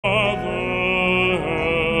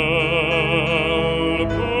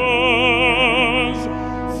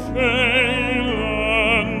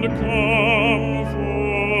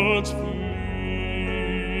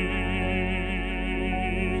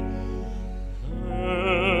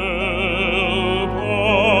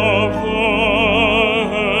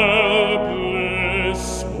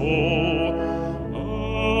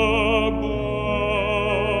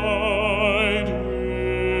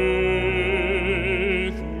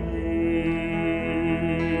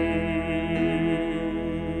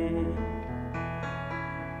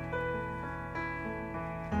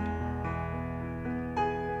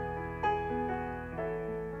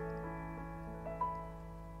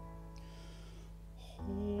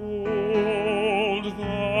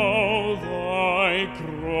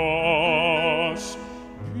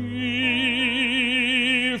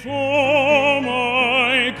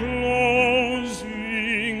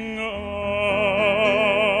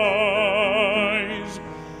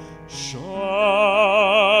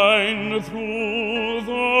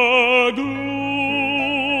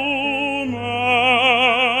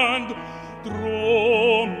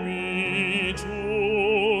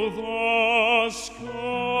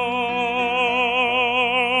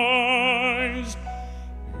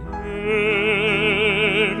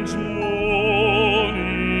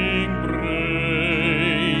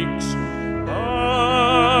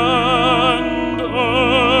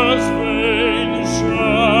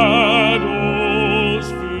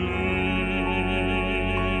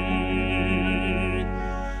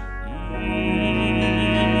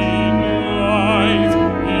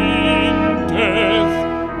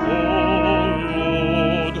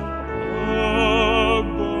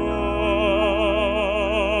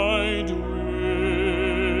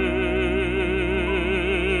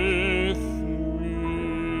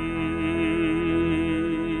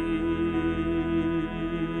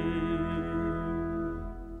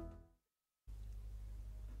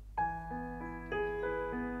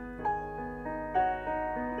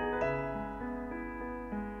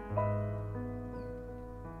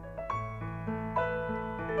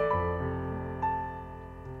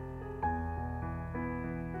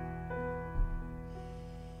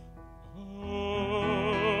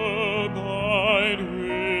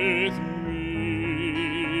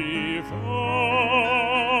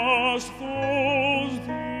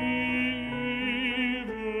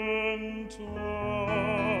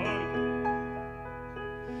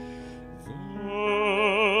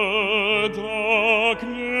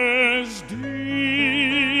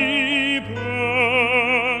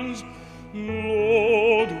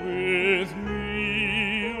Lord, with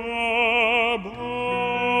me abide.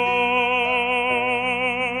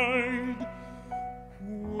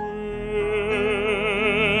 When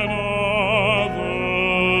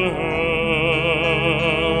other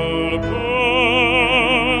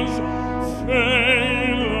helpers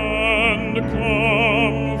fail and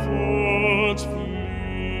comforts flee,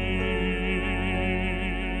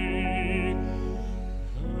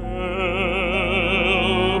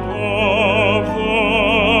 help of the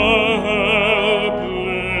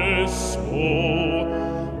helpless soul,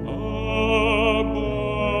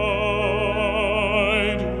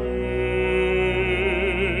 abide with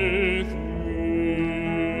me.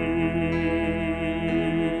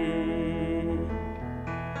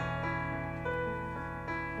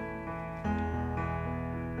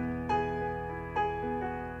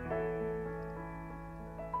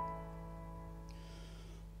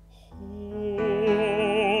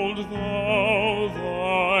 Hold thou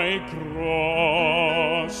thy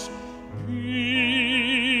cross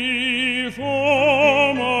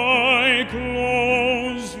before my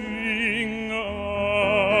closing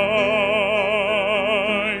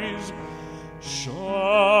eyes. Shine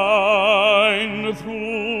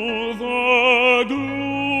through the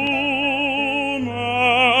gloom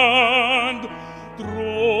and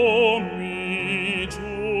draw me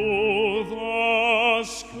to the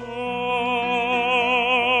skies.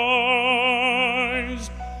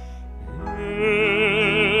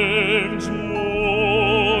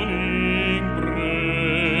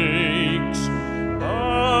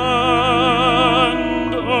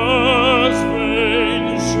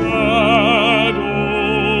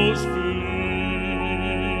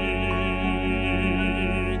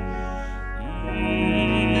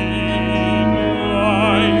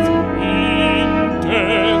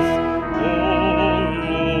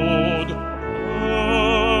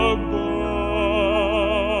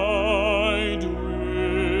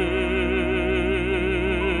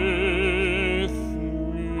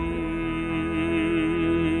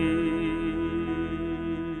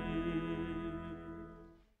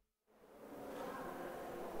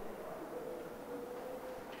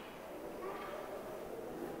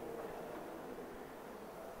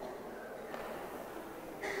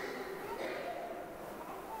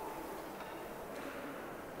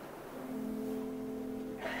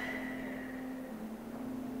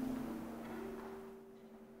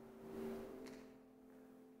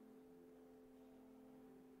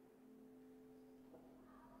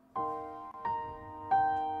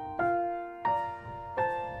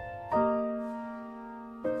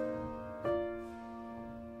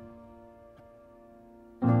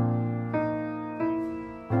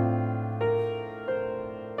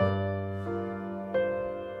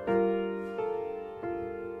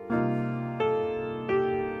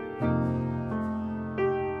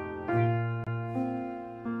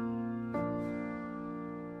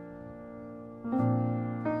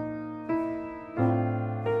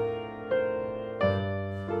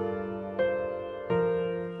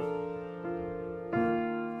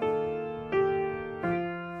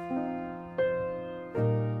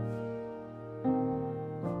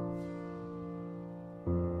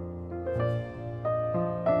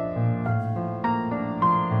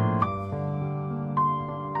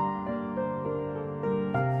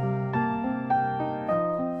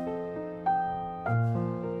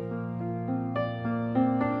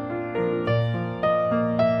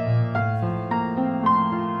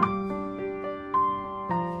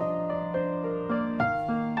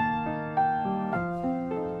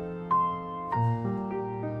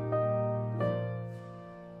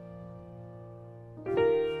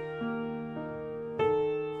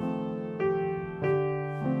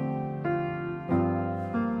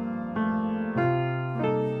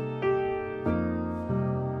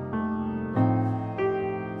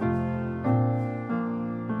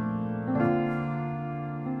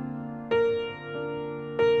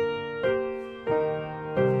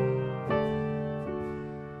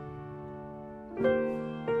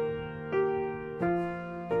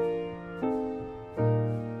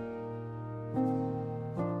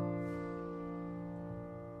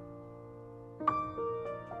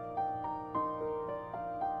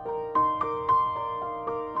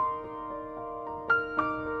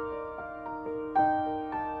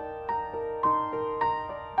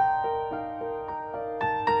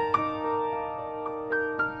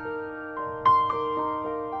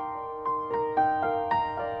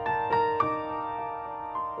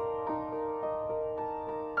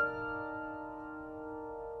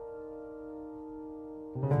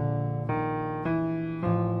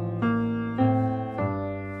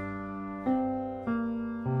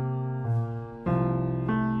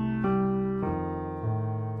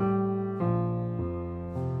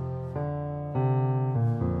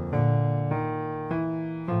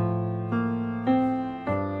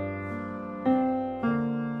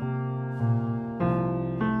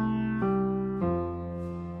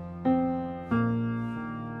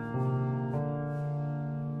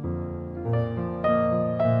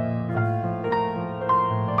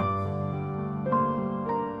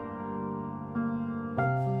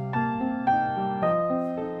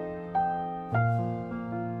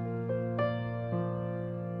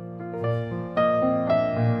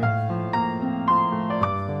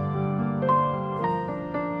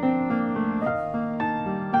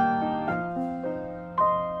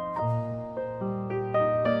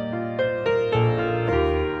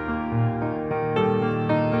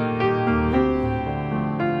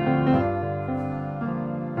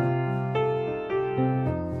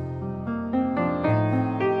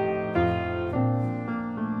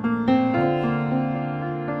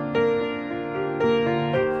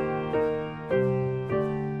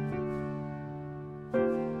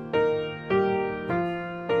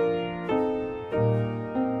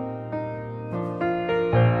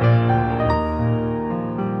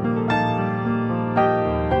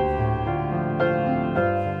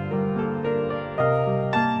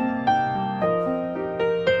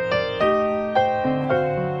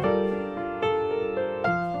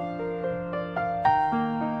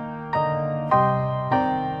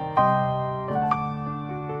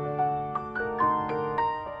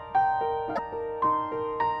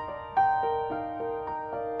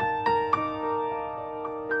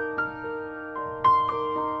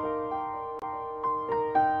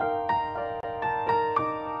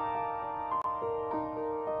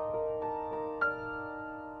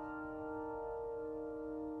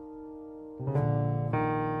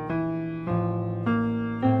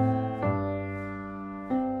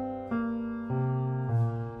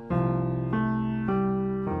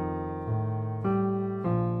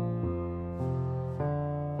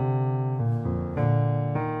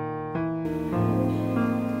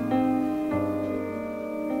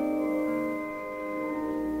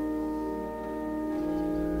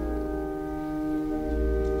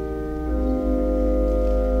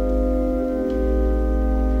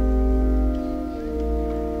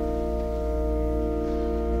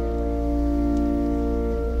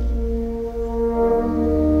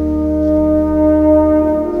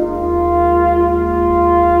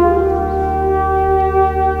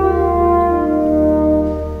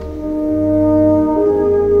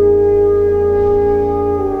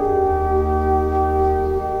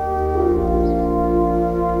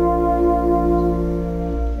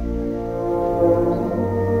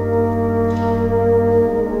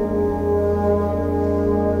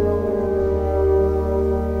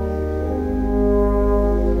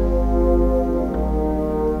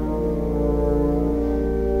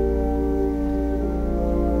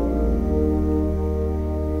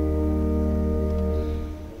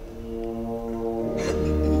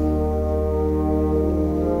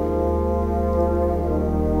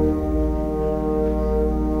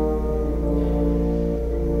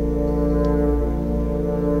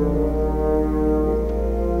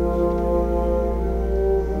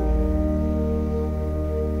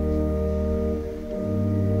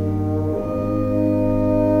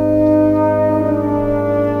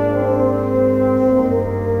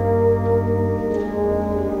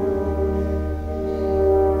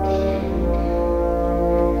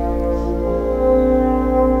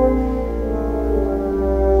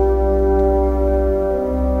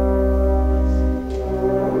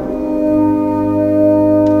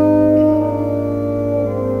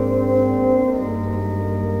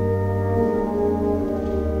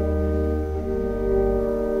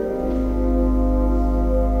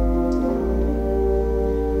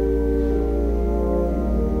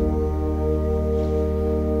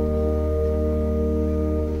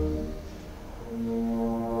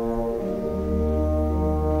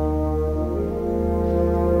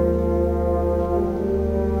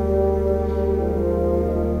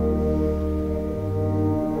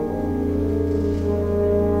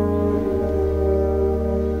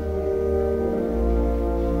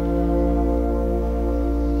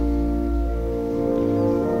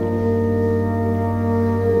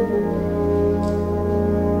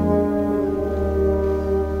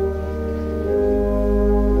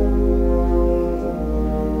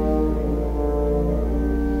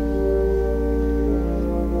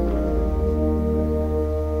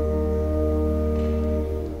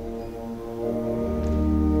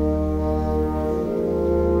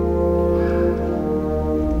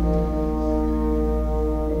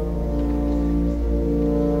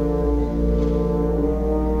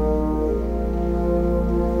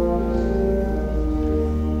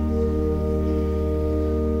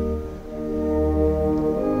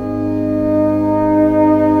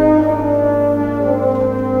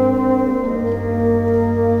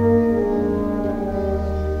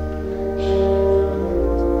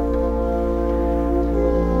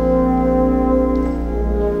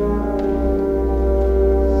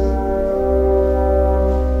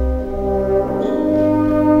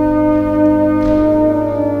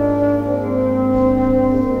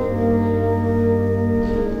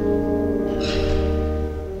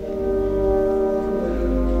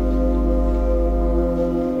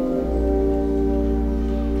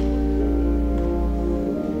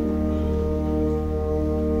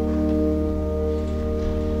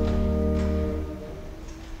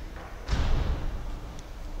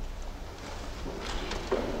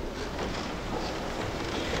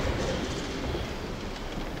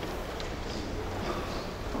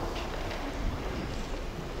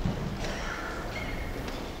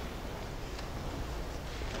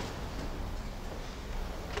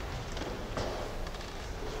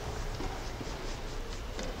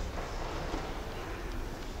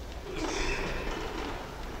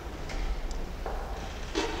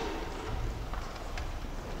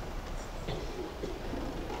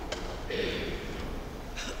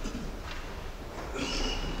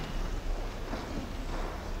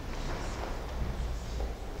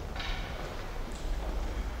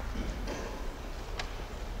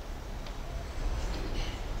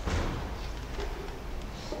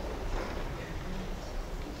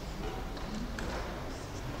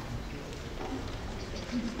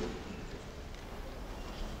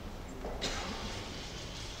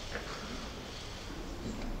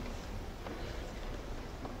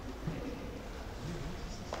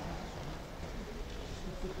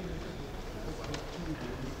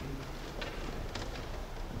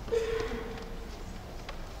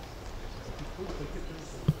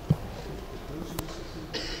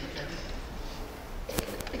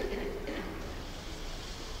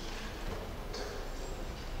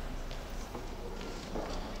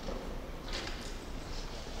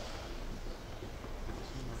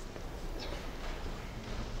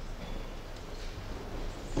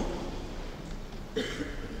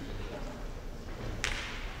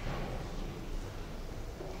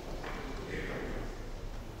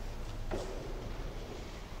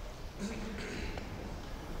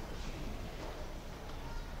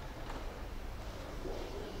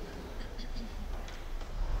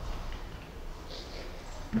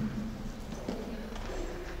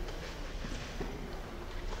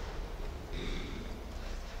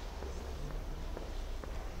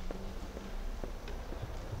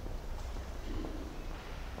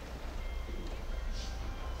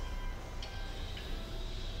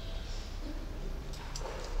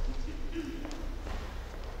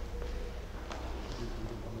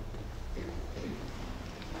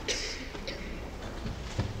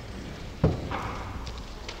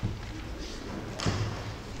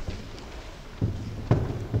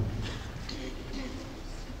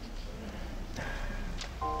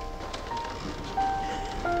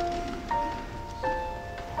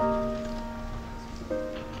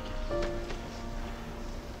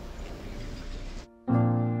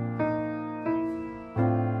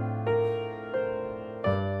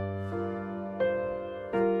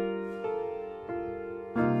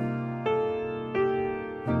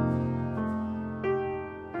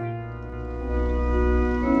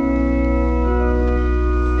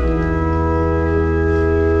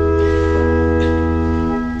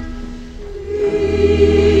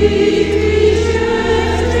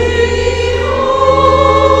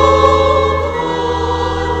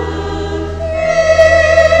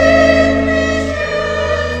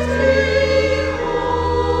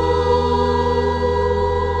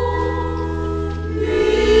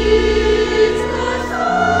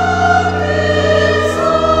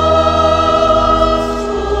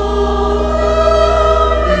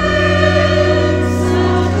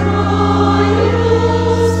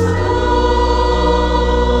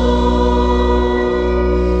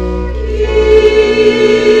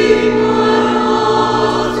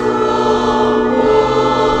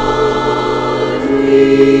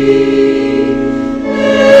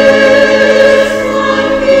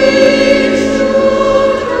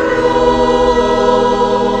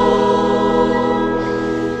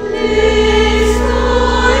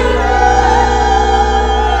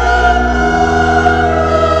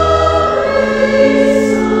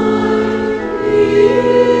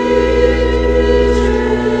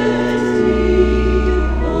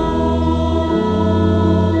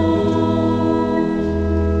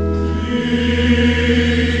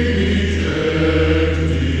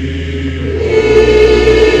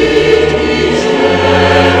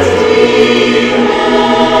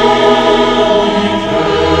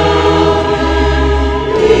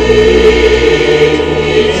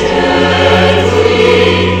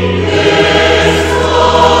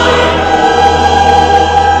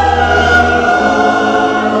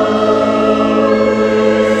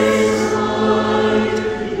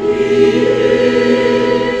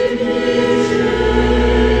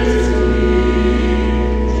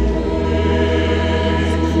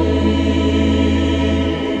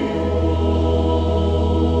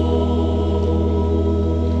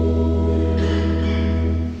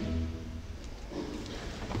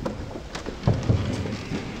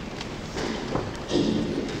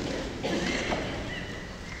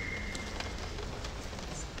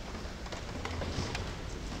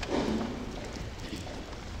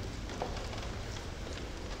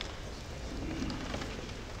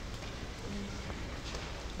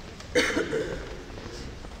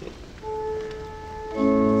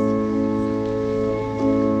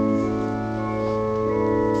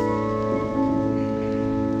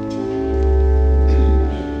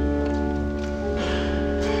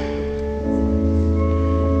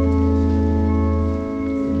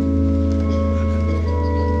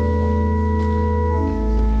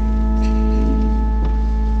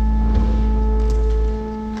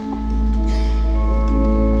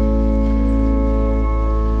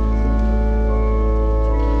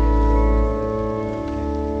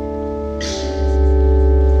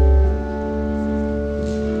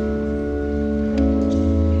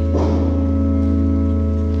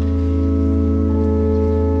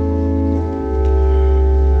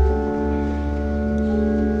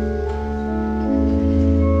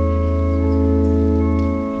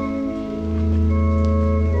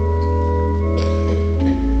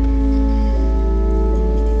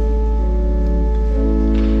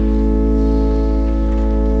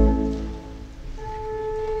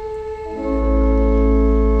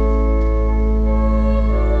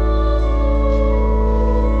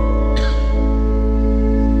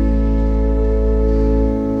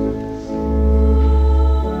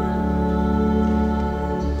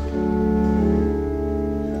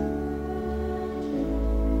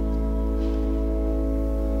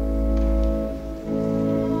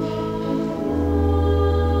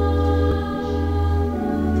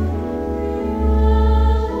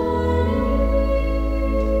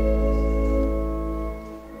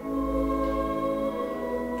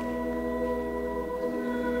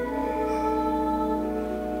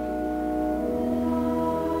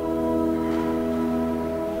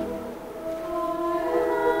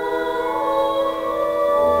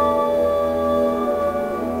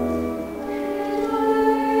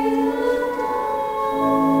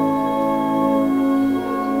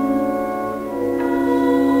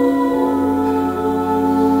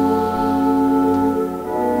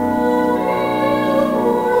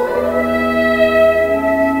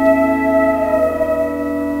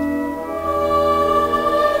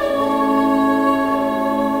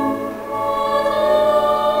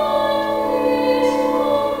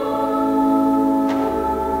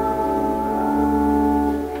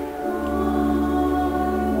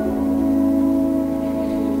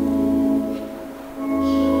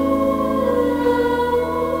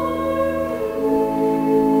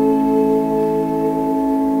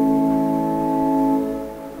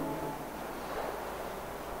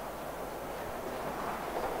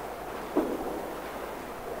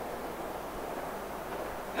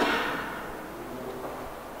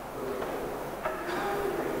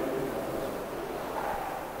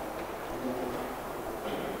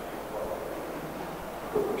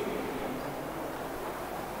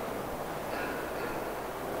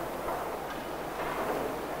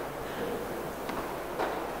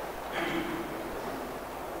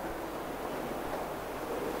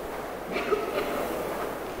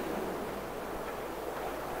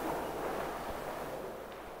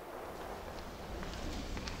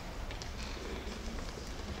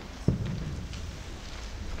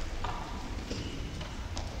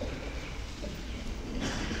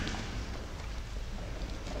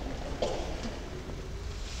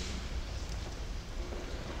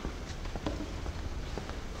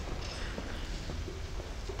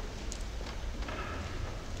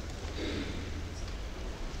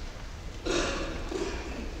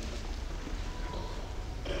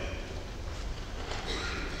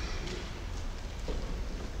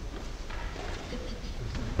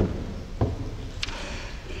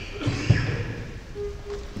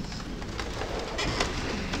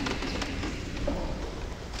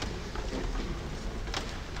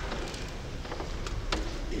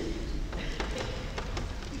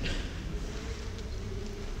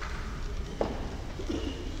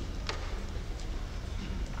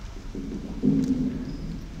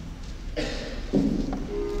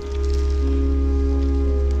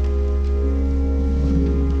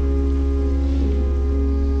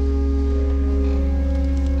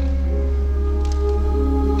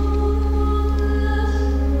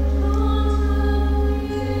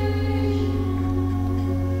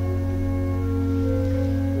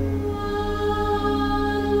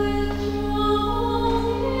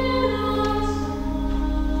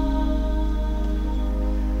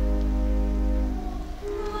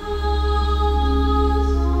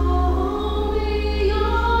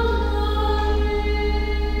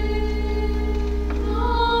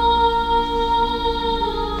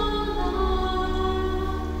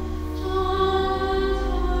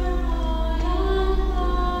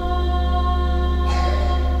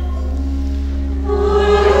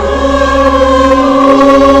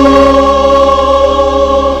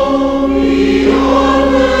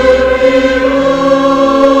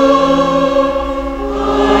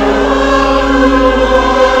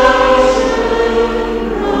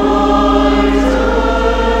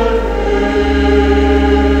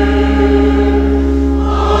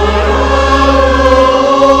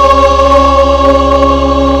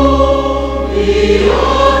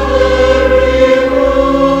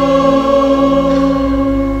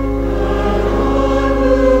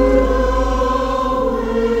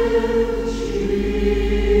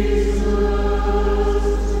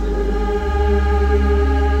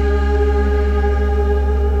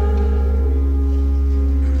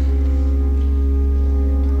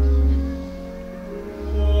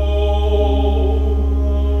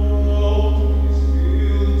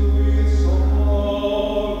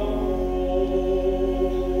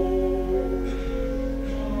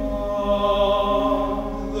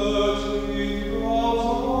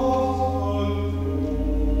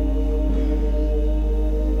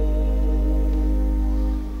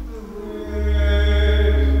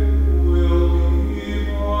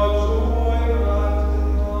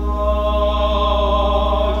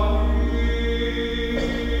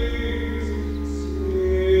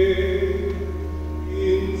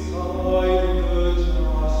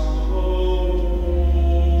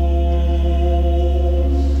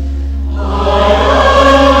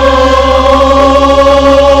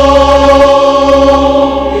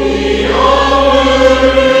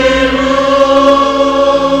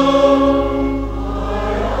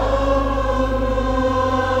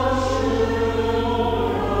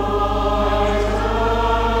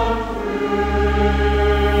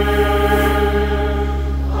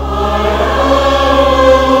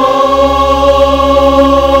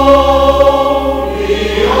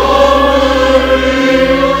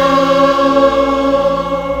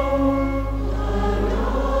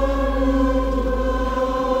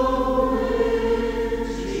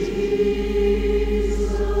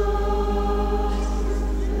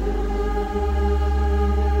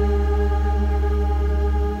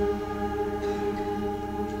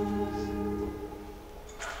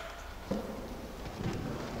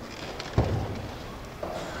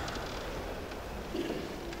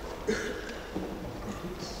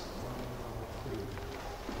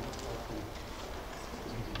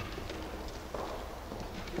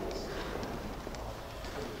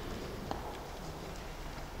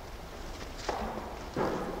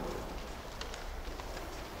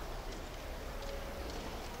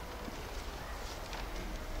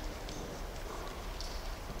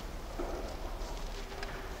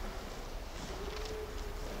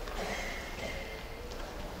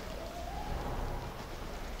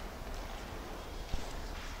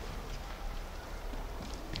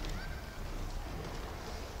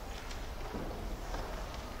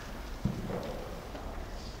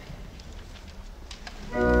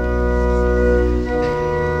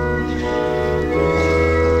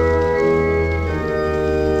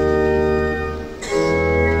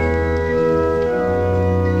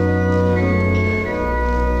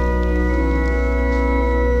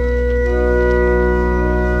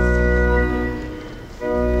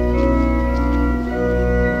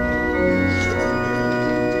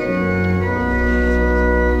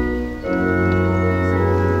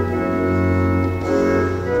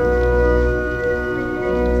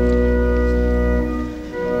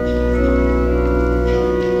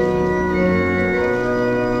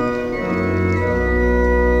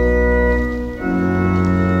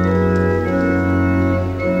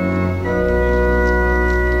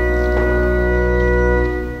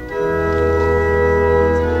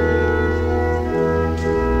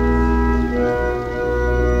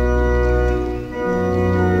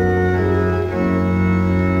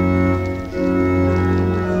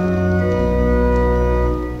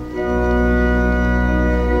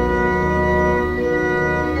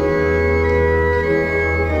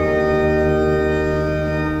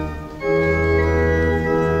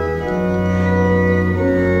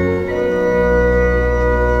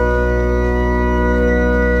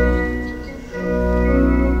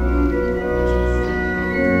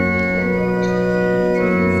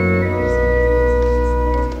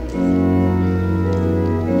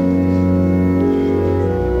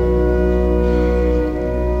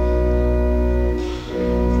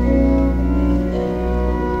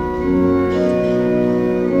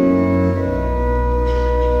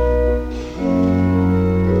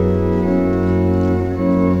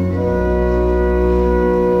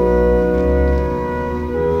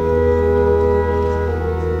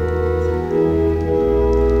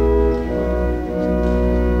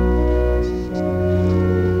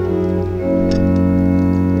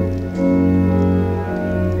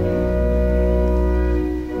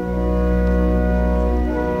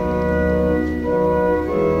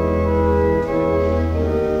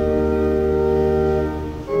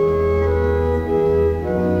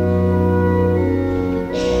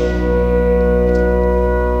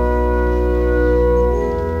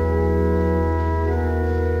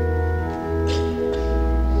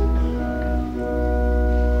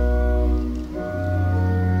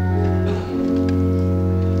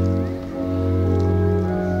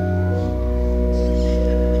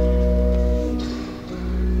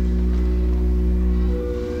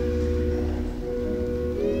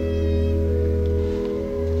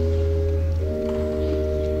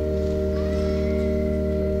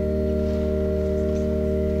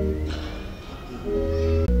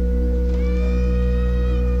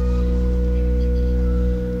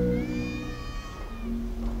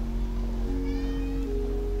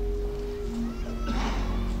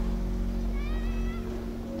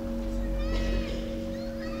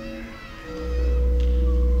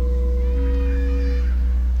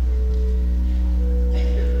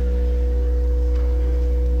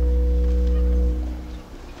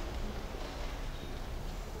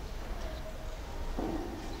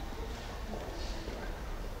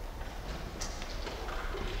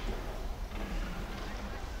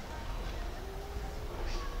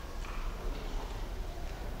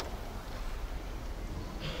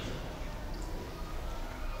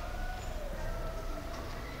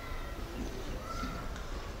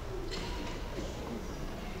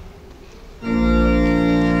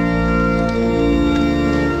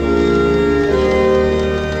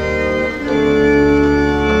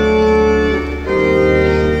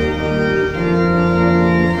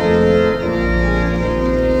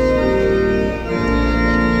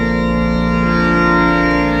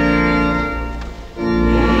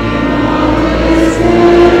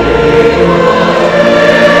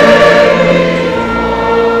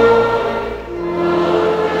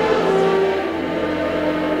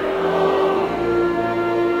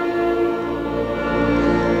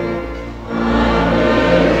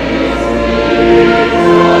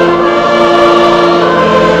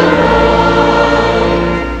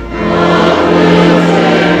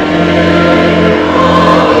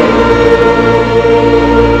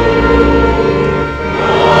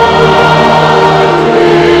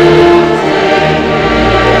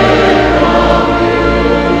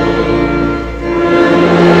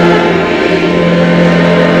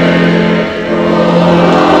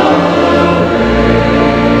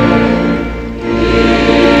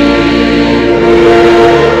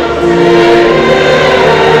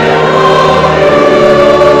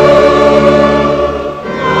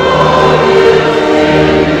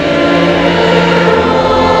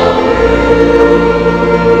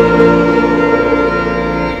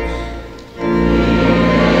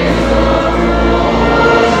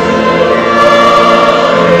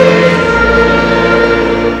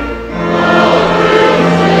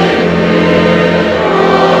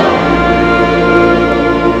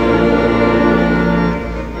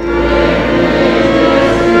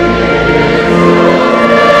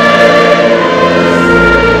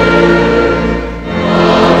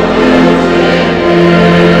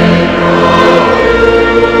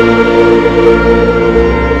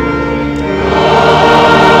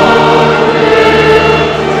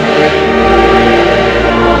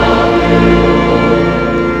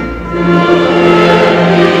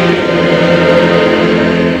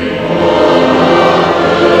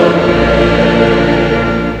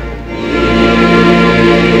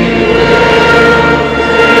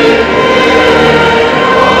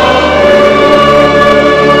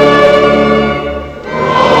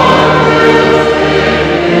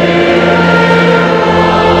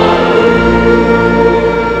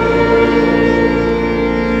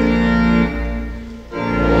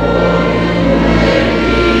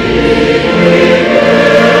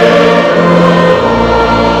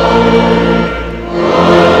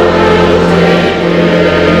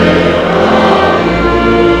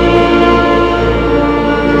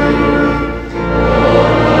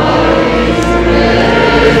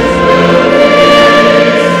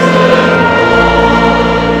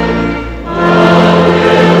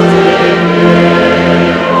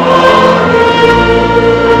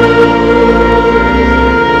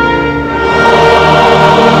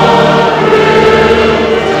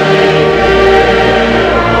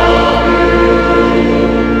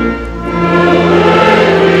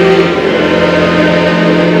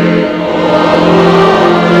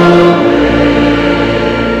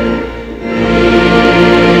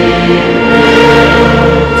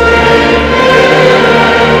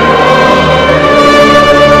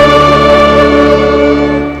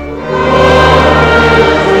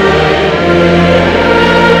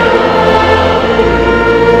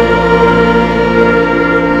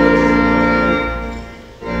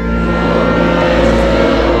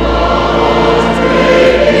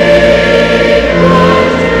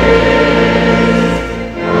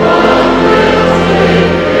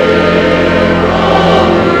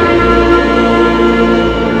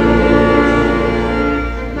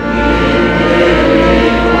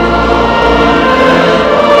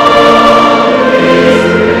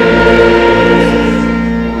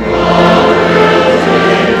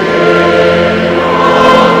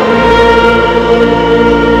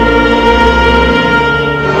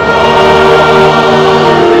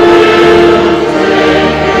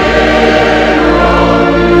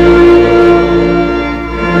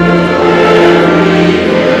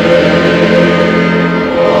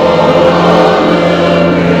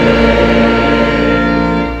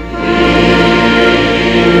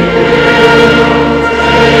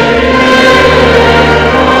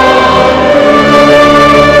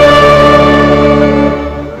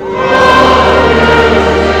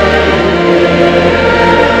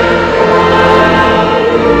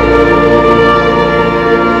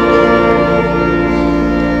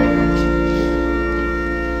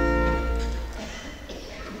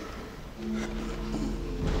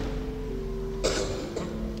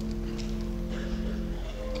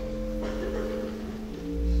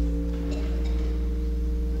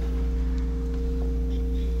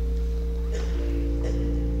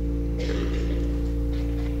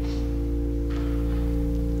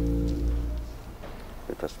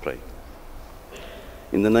 Let us pray.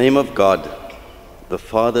 In the name of God, the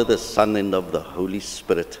Father, the Son, and of the Holy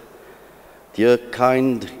Spirit, dear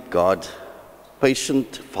kind God,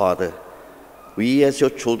 patient Father, we as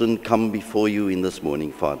your children come before you in this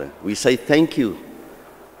morning, Father. We say thank you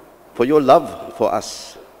for your love for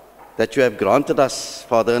us, that you have granted us,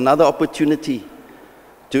 Father, another opportunity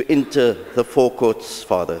to enter the forecourts,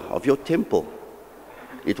 Father, of your temple.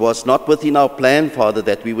 It was not within our plan, Father,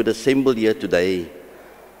 that we would assemble here today,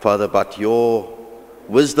 Father, but your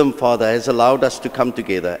wisdom, Father, has allowed us to come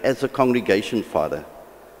together as a congregation, Father.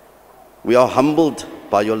 We are humbled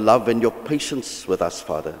by your love and your patience with us,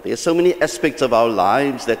 Father. There are so many aspects of our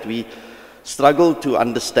lives that we struggle to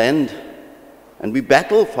understand, and we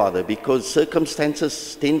battle, Father, because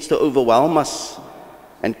circumstances tend to overwhelm us,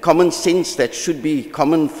 and common sense that should be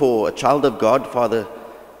common for a child of God, Father,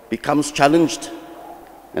 becomes challenged.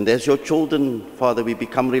 And as your children, Father, we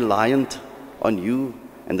become reliant on you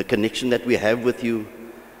and the connection that we have with you.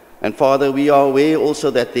 And Father, we are aware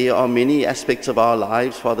also that there are many aspects of our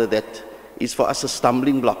lives, Father, that is for us a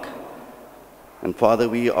stumbling block. And Father,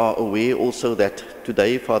 we are aware also that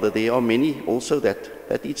today, Father, there are many also that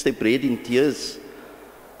eats their bread in tears.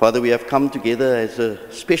 Father, we have come together as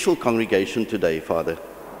a special congregation today, Father.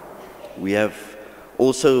 We have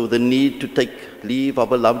also the need to take leave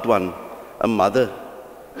of a loved one, a mother,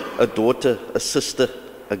 a daughter, a sister,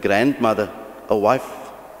 a grandmother, a wife,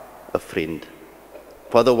 a friend.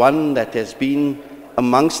 For the one that has been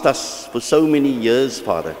amongst us for so many years,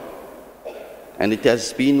 Father. And it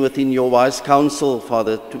has been within your wise counsel,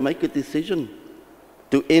 Father, to make a decision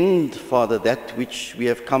to end, Father, that which we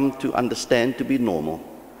have come to understand to be normal.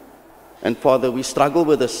 And Father, we struggle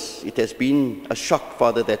with this. It has been a shock,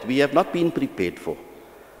 Father, that we have not been prepared for.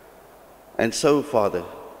 And so, Father,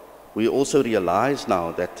 we also realize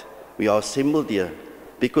now that we are assembled here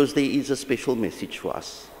because there is a special message for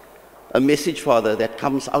us. A message, Father, that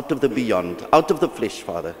comes out of the beyond, out of the flesh,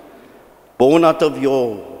 Father, born out of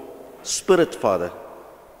your Spirit, Father,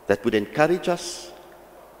 that would encourage us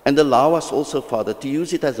and allow us also, Father, to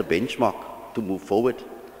use it as a benchmark to move forward.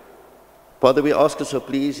 Father, we ask you so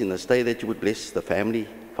please in this day that you would bless the family.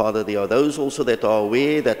 Father, there are those also that are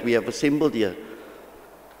aware that we have assembled here,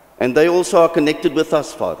 and they also are connected with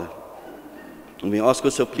us, Father. And we ask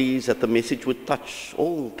you so please that the message would touch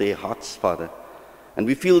all their hearts, Father. And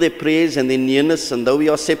we feel their prayers and their nearness, and though we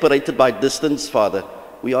are separated by distance, Father,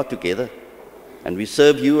 we are together. And we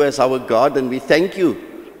serve you as our God, and we thank you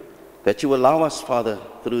that you allow us, Father,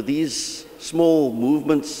 through these small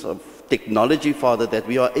movements of technology, Father, that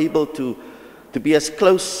we are able to be as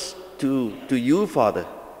close to you, Father,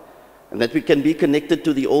 and that we can be connected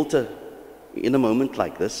to the altar in a moment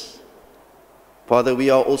like this. Father, we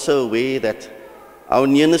are also aware that our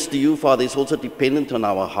nearness to you, Father, is also dependent on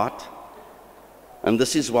our heart. And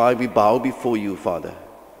this is why we bow before you, Father.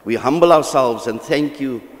 We humble ourselves and thank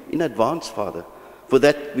you in advance, Father, for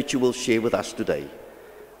that which you will share with us today.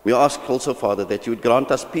 We ask also, Father, that you would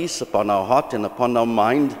grant us peace upon our heart and upon our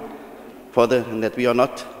mind, Father, and that we are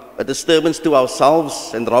not a disturbance to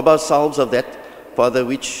ourselves and rob ourselves of that, Father,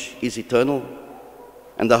 which is eternal.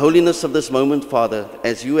 And the holiness of this moment, Father,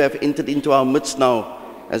 as you have entered into our midst now,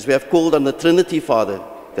 as we have called on the Trinity, Father,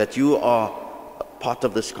 that you are part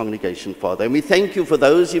of this congregation, Father. And we thank you for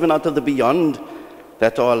those even out of the beyond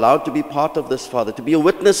that are allowed to be part of this, Father, to be a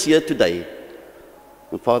witness here today.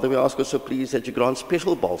 And Father, we ask also please that you grant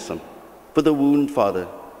special balsam for the wound, Father.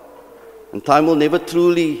 And time will never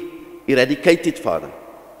truly eradicate it, Father.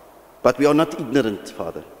 But we are not ignorant,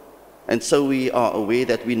 Father. And so we are aware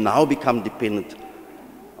that we now become dependent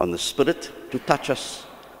on the Spirit to touch us.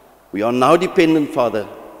 We are now dependent, Father,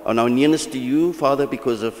 on our nearness to you, Father,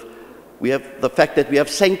 because of we have the fact that we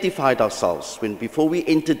have sanctified ourselves before we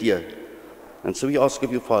entered here. And so we ask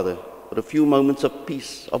of you, Father, for a few moments of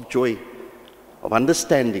peace, of joy, of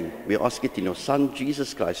understanding. We ask it in your Son,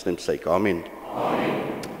 Jesus Christ's name's sake. Amen.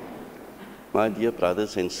 Amen. My dear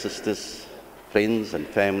brothers and sisters, friends and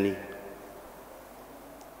family,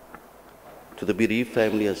 to the bereaved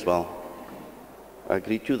family as well, I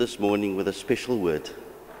greet you this morning with a special word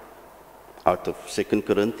out of 2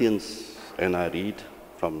 Corinthians, and I read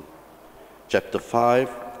from chapter 5,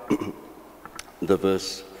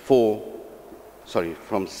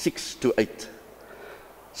 from 6 to 8.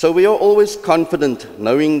 So we are always confident,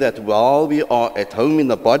 knowing that while we are at home in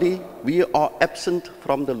the body, we are absent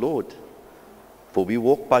from the Lord. For we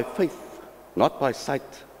walk by faith, not by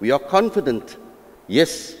sight. We are confident,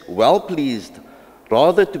 yes, well pleased,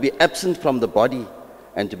 rather to be absent from the body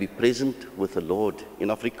and to be present with the Lord. In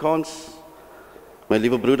Afrikaans, my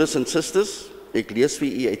liewe broeders en susters, ek lees vir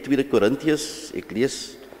u uit 2 Korintiërs, ek lees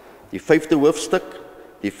die 5de hoofstuk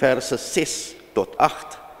die verse 6 tot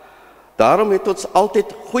 8. Daarom het ons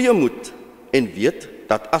altyd goeie moed en weet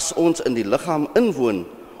dat as ons in die liggaam inwoon,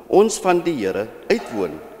 ons van die Here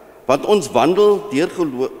uitwoon, want ons wandel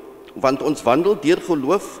deur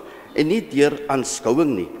geloof en nie deur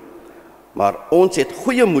aanskouing nie. Maar ons het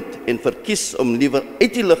goeie moed en verkies om liewer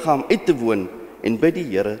uit die liggaam uit te woon en by die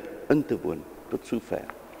Here in te woon. Tot sover.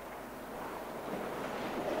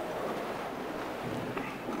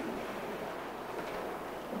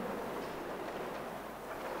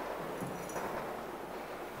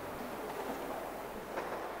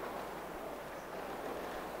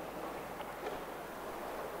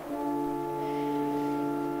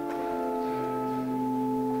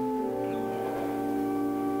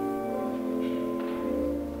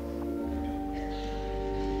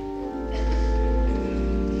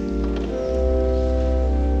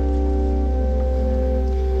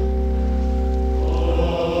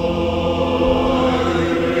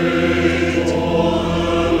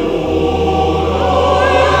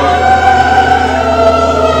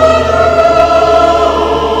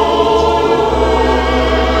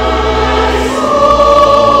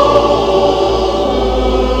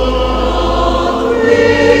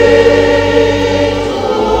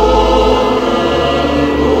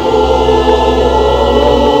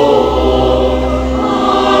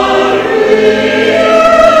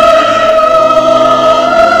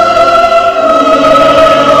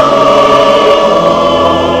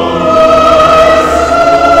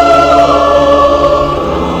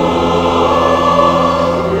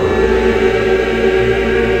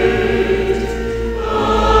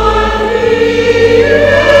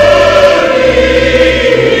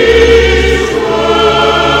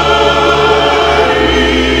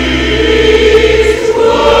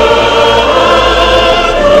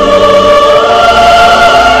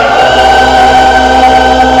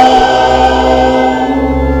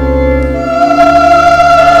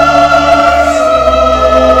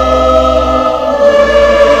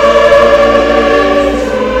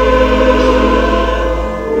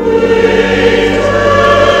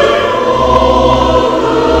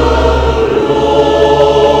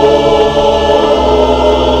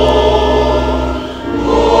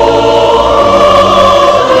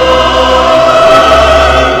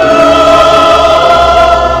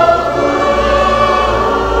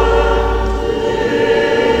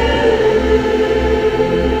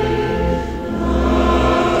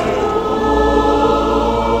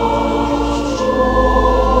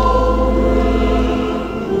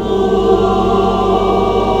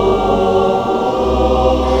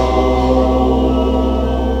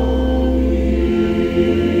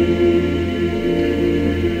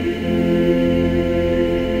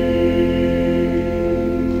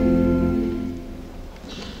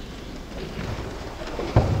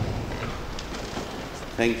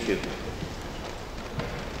 Thank you.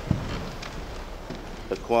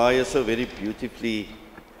 The choir so very beautifully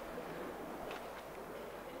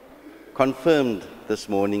confirmed this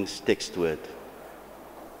morning's text word.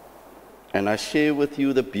 And I share with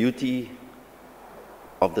you the beauty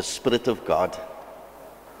of the Spirit of God.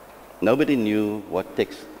 Nobody knew what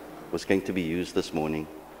text was going to be used this morning.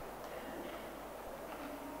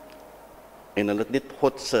 En hulle het net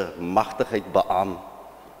God se magtigheid beaam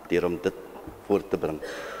deur om dit voor te bring.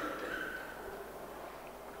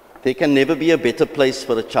 There can never be a better place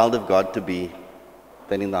for a child of God to be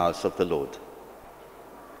than in the house of the Lord.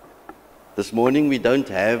 This morning we don't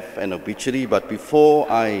have an obituary, but before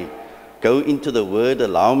I go into the word,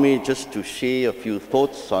 allow me just to share a few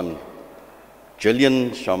thoughts on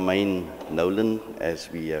Gillian, Charmaine, Nolan, as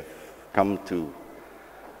we have come to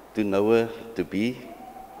know her to be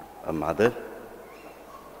a mother,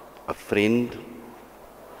 a friend,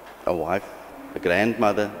 a wife, a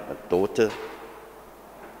grandmother, a daughter,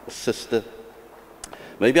 a sister.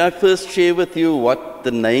 Maybe I first share with you what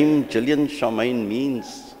the name Gillian Charmaine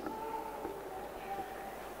means.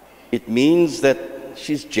 It means that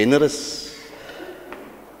she's generous.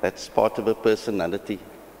 That's part of her personality.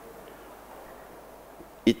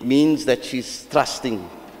 It means that she's trusting.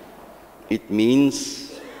 It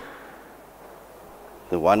means,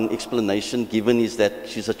 the one explanation given is that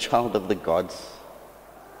she's a child of the gods.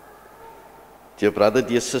 Dear brother,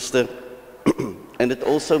 dear sister, and it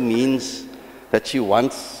also means that she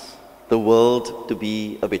wants the world to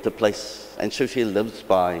be a better place, and so she lives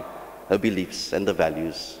by her beliefs and the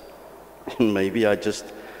values. And maybe I just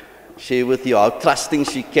share with you how trusting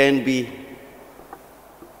she can be.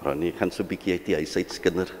 Ronnie gaan so 'n bietjie uit die huis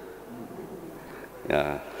uitskinder.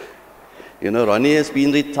 Yeah. You know, Ronnie has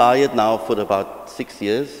been retired now for about 6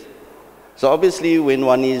 years. So obviously when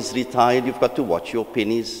one is retired, you've got to watch your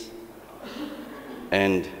pennies.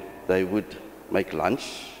 and they would make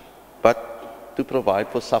lunch, but to provide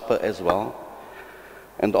for supper as well.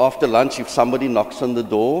 And after lunch, if somebody knocks on the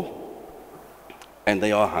door and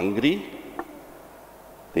they are hungry,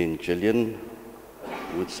 then Gillian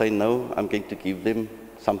would say, no, I'm going to give them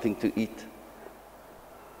something to eat.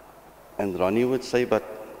 And Ronnie would say, but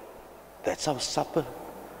that's our supper.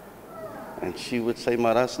 And she would say,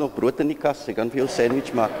 maar daar's nog brood in die kas, ek kan vir jou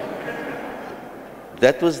sandwich maak.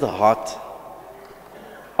 That was the heart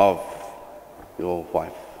of your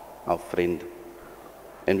wife, our friend.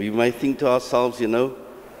 And we may think to ourselves,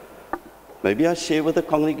 maybe I share with the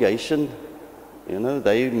congregation,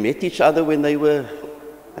 they met each other when they were,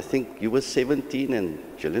 I think you were 17 and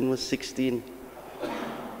Gillian was 16.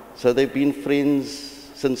 So they've been friends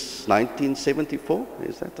since 1974,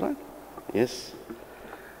 is that right? Yes.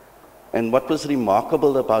 And what was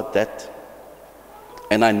remarkable about that,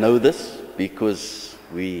 and I know this because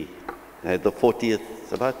we had the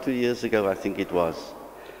 40th, about 2 years ago, I think it was.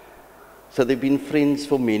 So they've been friends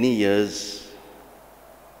for many years.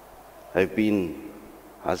 They've been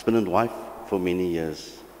husband and wife for many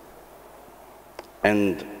years.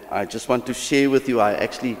 And I just want to share with you, I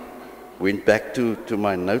actually went back to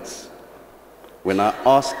my notes when I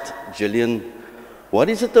asked Gillian, what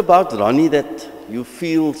is it about Ronnie that you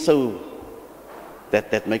feel so,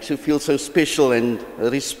 that makes you feel so special? And her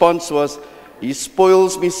response was, he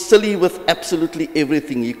spoils me silly with absolutely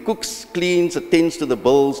everything. He cooks, cleans, attends to the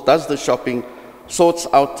bills, does the shopping, sorts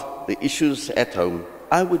out the issues at home.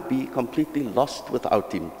 I would be completely lost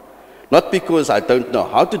without him. Not because I don't know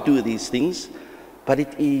how to do these things, but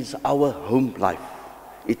it is our home life.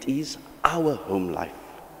 It is our home life.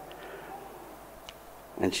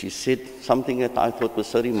 And she said something that I thought was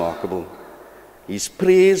so remarkable. His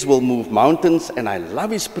prayers will move mountains, and I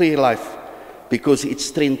love his prayer life because it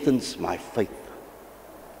strengthens my faith.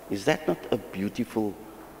 Is that not a beautiful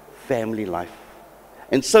family life?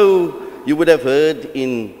 And so you would have heard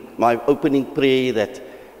in my opening prayer that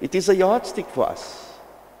it is a yardstick for us.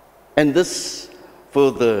 And this,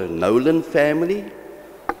 for the Nolan family,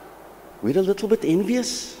 we're a little bit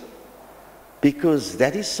envious because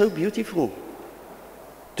that is so beautiful.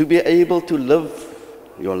 To be able to live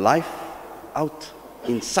your life out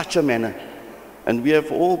in such a manner. And we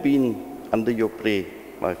have all been under your prayer,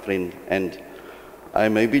 my friend. And I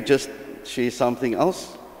maybe just share something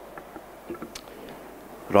else.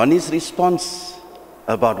 Ronnie's response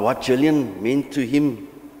about what Gillian meant to him.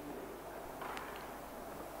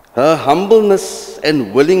 Her humbleness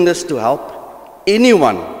and willingness to help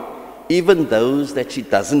anyone, even those that she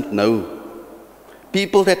doesn't know.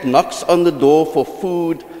 People that knocks on the door for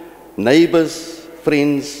food, neighbors,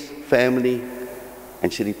 friends, family.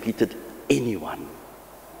 And she repeated, anyone.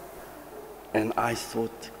 And I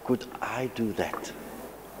thought, could I do that?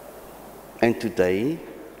 And today,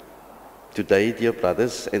 dear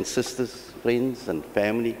brothers and sisters, friends and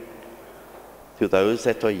family, to those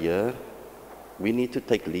that are here, we need to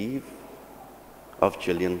take leave of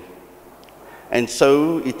Gillian. And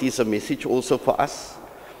so it is a message also for us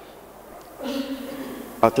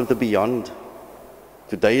out of the beyond.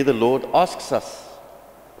 Today the Lord asks us,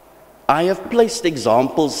 I have placed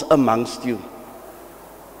examples amongst you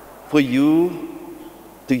for you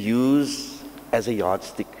to use as a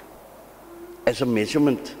yardstick, as a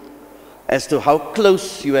measurement, as to how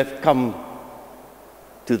close you have come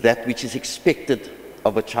to that which is expected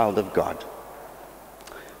of a child of God.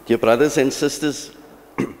 Dear brothers and sisters,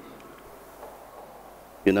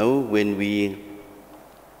 when we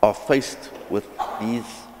are faced with these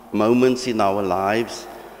moments in our lives,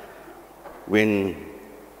 when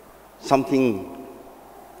something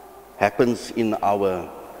happens in our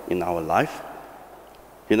life,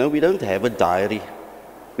 we don't have a diary,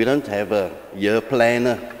 we don't have a year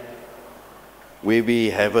planner where we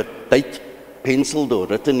have a date penciled or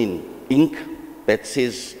written in ink that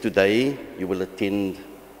says today you will attend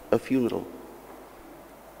a funeral.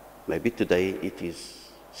 Maybe today it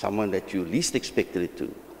is someone that you least expected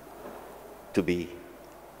it to be.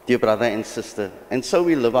 Dear brother and sister, and so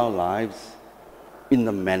we live our lives in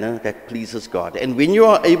the manner that pleases God. And when you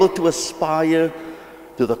are able to aspire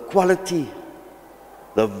to the quality,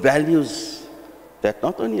 the values that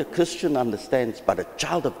not only a Christian understands, but a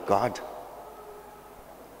child of God,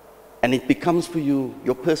 and it becomes for you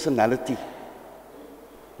your personality,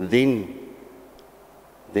 then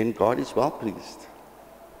God is well pleased.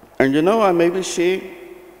 And I maybe share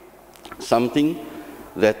something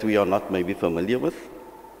that we are not maybe familiar with.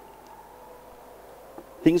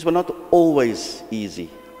 Things were not always easy.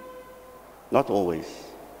 Not always.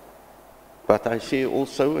 But I share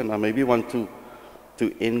also, and I maybe want to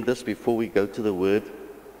end this before we go to the word.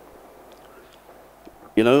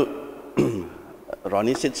 You know,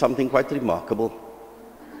 Ronnie said something quite remarkable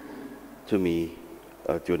to me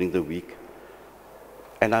during the week.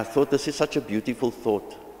 And I thought this is such a beautiful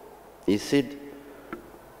thought. He said,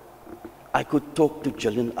 I could talk to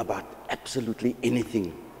Gillian about absolutely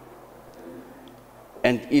anything.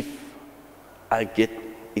 And if I get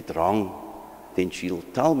it wrong, then she'll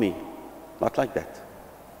tell me. Not like that.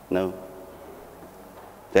 No.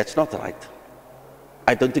 That's not right.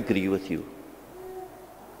 I don't agree with you.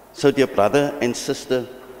 So, dear brother and sister,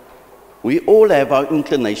 we all have our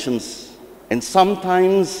inclinations, and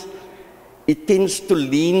sometimes it tends to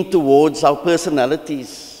lean towards our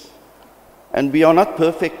personalities. And we are not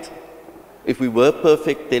perfect. If we were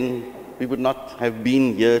perfect, then we would not have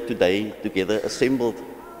been here today together assembled.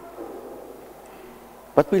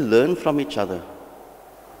 But we learn from each other.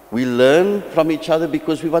 We learn from each other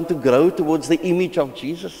because we want to grow towards the image of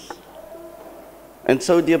Jesus. And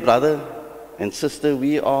so, dear brother and sister,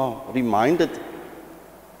 we are reminded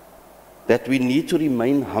that we need to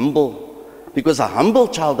remain humble, because a humble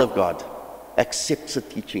child of God accepts a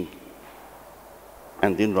teaching.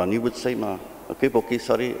 And then Ronnie would say, okay, Bokkie,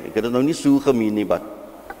 sorry, ek het dit nou nie so gemeen nie, but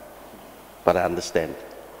I understand.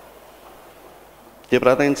 Dear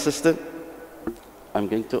brother and sister, I'm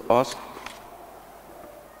going to ask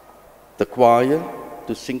the choir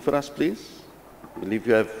to sing for us, please. I believe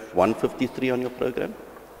you have 153 on your program.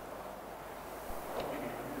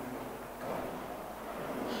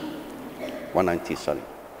 $190, sorry.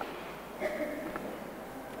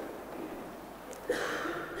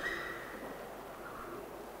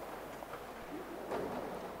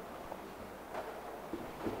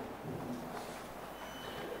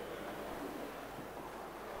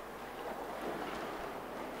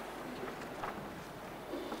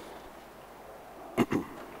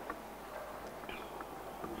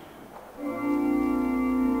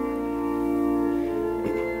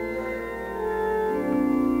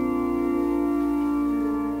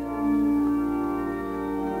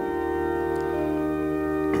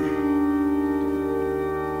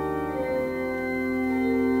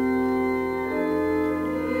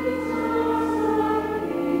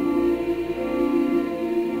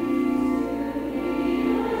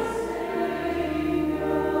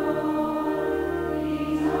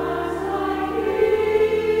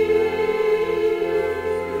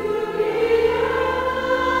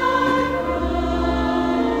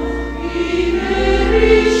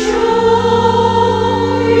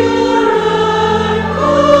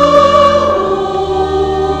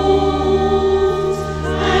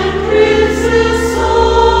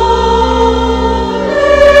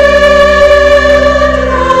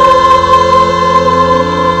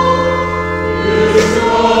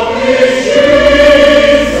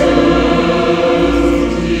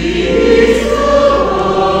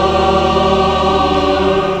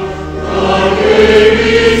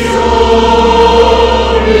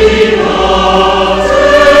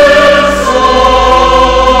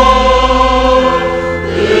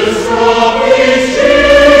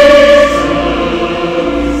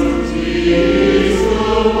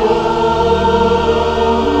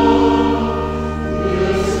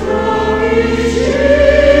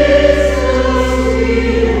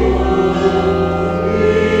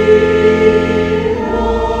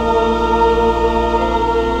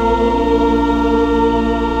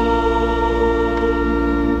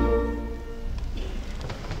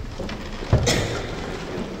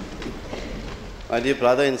 My dear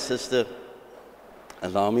brother and sister,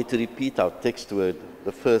 allow me to repeat our text word,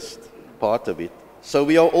 the first part of it. So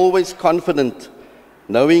we are always confident,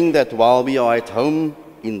 knowing that while we are at home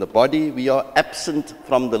in the body, we are absent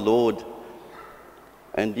from the Lord.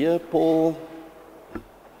 And dear Paul,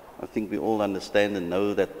 I think we all understand and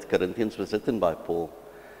know that Corinthians was written by Paul.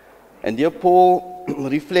 And dear Paul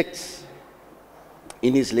reflects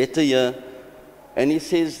in his letter here, and he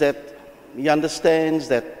says that he understands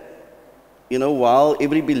that, while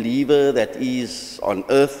every believer that is on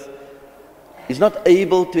earth is not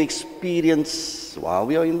able to experience, while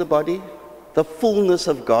we are in the body, the fullness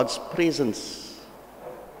of God's presence,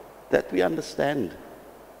 that we understand.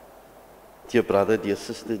 Dear brother, dear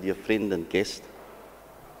sister, dear friend and guest.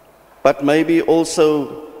 But maybe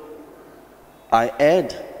also I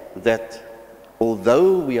add that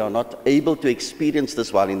although we are not able to experience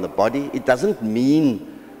this while in the body, it doesn't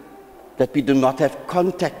mean that we do not have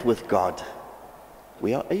contact with God.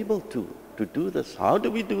 We are able to do this. How do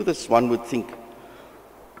we do this? One would think,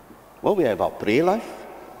 well, we have our prayer life.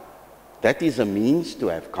 That is a means to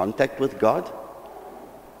have contact with God.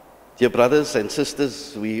 Dear brothers and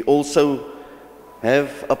sisters, we also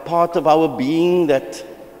have a part of our being that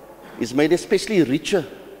is made especially richer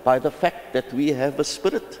by the fact that we have a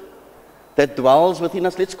spirit that dwells within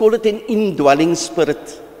us. Let's call it an indwelling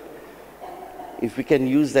spirit, if we can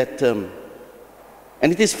use that term.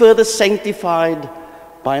 And it is further sanctified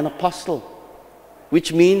by an apostle,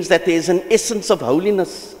 which means that there is an essence of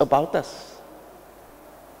holiness about us.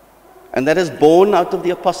 And that is born out of the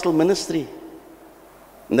apostle ministry.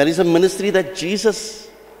 And that is a ministry that Jesus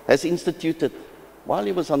has instituted while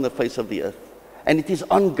he was on the face of the earth. And it is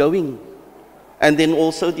ongoing. And then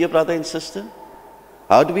also, dear brother and sister,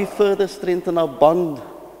 how do we further strengthen our bond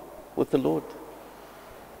with the Lord?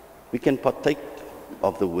 We can partake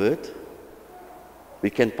of the word. We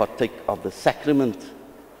can partake of the sacrament.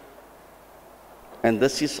 And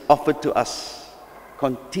this is offered to us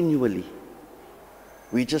continually.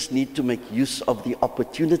 We just need to make use of the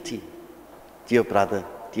opportunity, dear brother,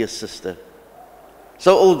 dear sister.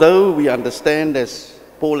 So although we understand, as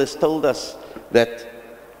Paul has told us, that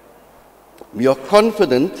we are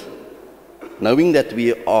confident, knowing that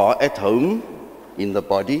we are at home in the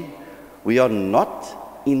body, we are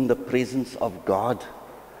not in the presence of God.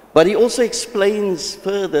 But he also explains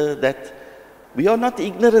further that we are not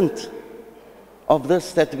ignorant of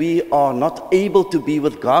this, that we are not able to be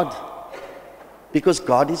with God, because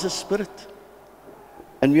God is a spirit.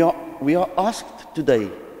 And we are asked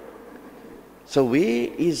today, so where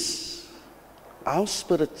is our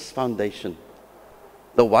spirit's foundation?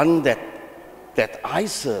 The one that I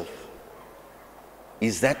serve,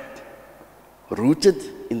 is that rooted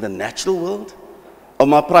in the natural world? Or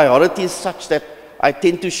my priority is such that I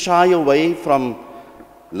tend to shy away from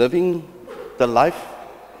living the life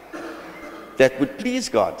that would please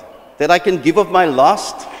God, that I can give of my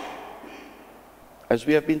last, as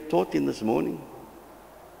we have been taught in this morning?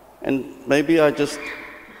 And maybe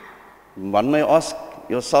one may ask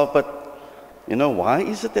yourself, but why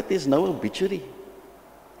is it that there's no obituary?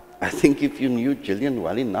 I think if you knew Gillian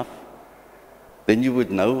well enough, then you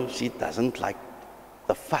would know she doesn't like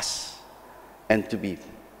the fuss and to be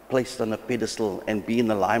placed on a pedestal and be in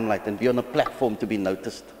the limelight and be on a platform to be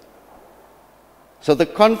noticed. So the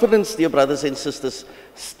confidence, dear brothers and sisters,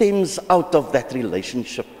 stems out of that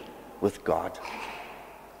relationship with God.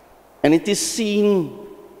 And it is seen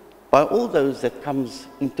by all those that comes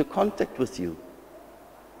into contact with you.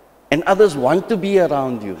 And others want to be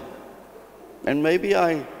around you. And maybe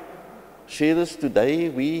I share this today.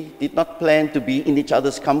 We did not plan to be in each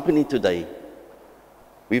other's company today.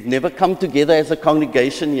 We've never come together as a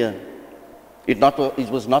congregation here. It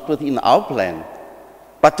was not within our plan.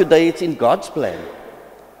 But today it's in God's plan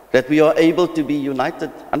that we are able to be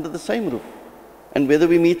united under the same roof. And whether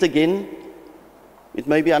we meet again, it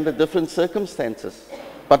may be under different circumstances,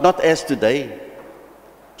 but not as today.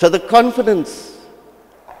 So the confidence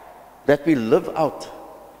that we live out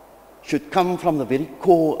should come from the very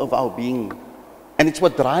core of our being. And it's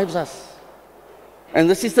what drives us. And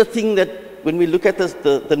this is the thing that when we look at this,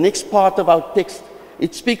 the next part of our text,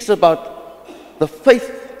 it speaks about the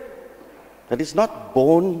faith that is not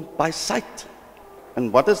born by sight.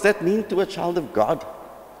 And what does that mean to a child of God?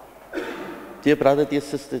 Dear brother, dear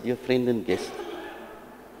sister, dear friend and guest,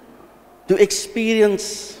 to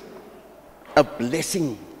experience a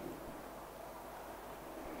blessing.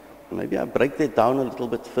 Maybe I break that down a little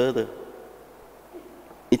bit further.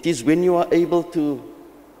 It is when you are able to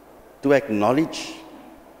acknowledge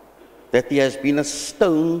that there has been a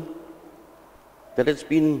stone that has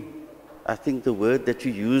been, I think the word that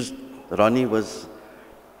you used, Ronnie, was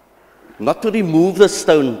not to remove the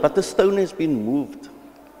stone, but the stone has been moved.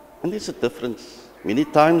 And there's a difference. Many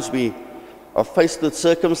times we are faced with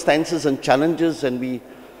circumstances and challenges, and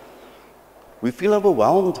we feel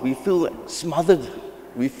overwhelmed, we feel smothered,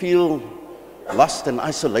 we feel lost and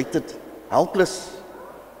isolated, helpless.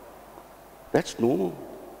 That's normal.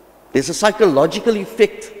 There's a psychological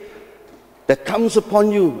effect that comes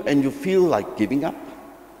upon you, and you feel like giving up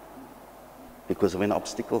because of an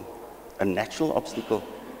obstacle, a natural obstacle.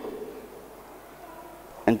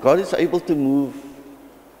 And God is able to move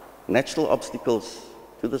natural obstacles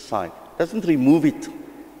to the side. Doesn't remove it,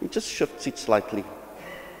 He just shifts it slightly.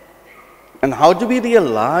 And how do we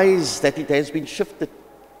realize that it has been shifted?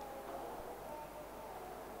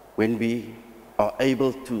 When we are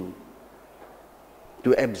able to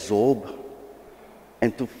absorb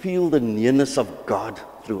and to feel the nearness of God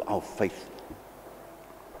through our faith.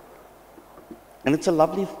 And it's a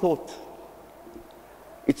lovely thought.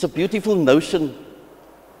 It's a beautiful notion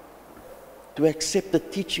to accept a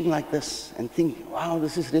teaching like this and think, wow,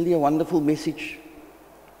 this is really a wonderful message.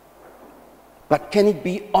 But can it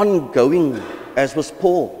be ongoing, as was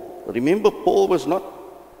Paul? Remember, Paul was not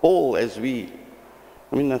Paul as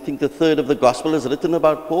I think the third of the gospel is written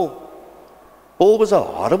about Paul. Paul was a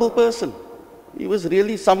horrible person. He was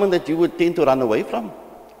really someone that you would tend to run away from.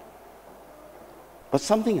 But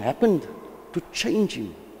something happened to change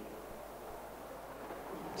him.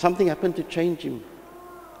 Something happened to change him.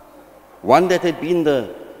 One that had been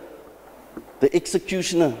the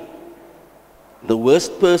executioner, the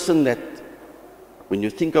worst person that, when you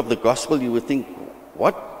think of the gospel, you would think,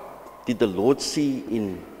 what did the Lord see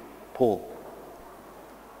in Paul?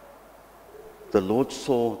 The Lord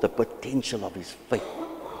saw the potential of his faith.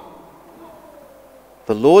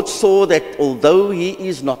 The Lord saw that although he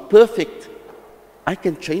is not perfect, I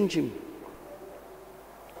can change him.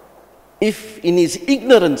 If in his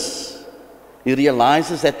ignorance he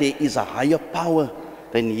realizes that there is a higher power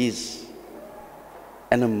than his,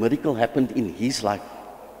 and a miracle happened in his life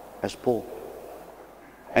as Paul.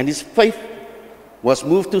 And his faith was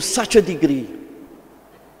moved to such a degree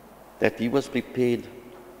that he was prepared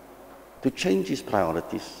to change his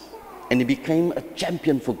priorities. And he became a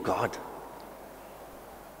champion for God.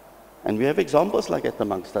 And we have examples like that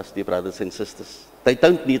amongst us, dear brothers and sisters. They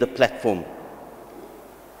don't need a platform.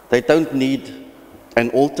 They don't need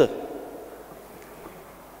an altar.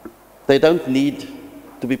 They don't need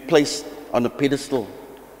to be placed on a pedestal.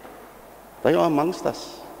 They are amongst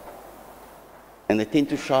us. And they tend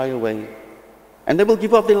to shy away. And they will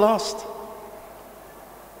give up their last.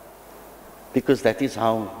 Because that is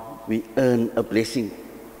how we earn a blessing,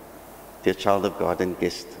 dear child of God and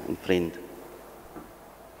guest and friend.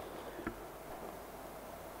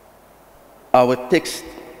 Our text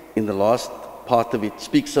in the last part of it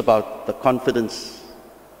speaks about the confidence.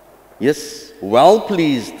 Yes, well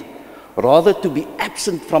pleased, rather to be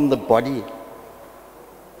absent from the body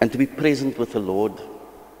and to be present with the Lord.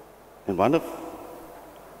 And one of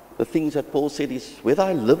the things that Paul said is, whether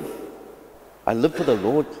I live for the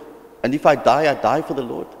Lord. And if I die for the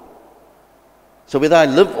Lord. So whether I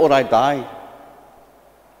live or I die,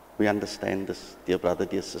 we understand this, dear brother,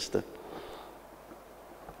 dear sister.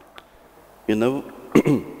 You know,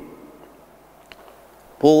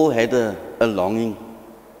 Paul had a longing.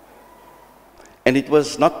 And it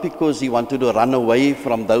was not because he wanted to run away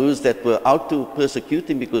from those that were out to persecute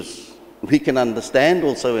him, because we can understand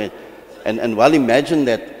also and well imagine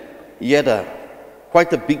that he had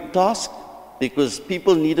quite a big task, because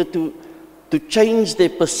people needed to change their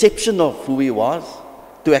perception of who he was,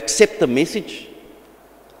 to accept the message.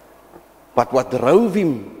 But what drove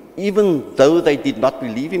him, even though they did not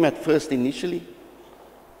believe him at first initially,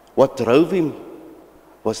 what drove him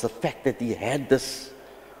was the fact that he had this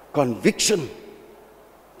conviction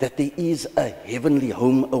that there is a heavenly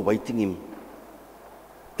home awaiting him,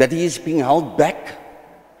 that he is being held back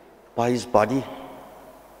by his body.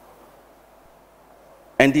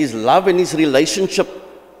 And his love and his relationship,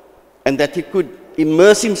 and that he could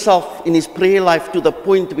immerse himself in his prayer life to the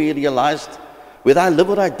point where he realized, whether I live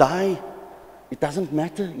or I die, it doesn't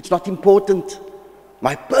matter, it's not important.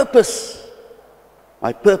 My purpose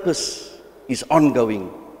is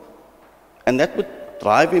ongoing. And that would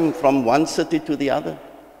drive him from one city to the other.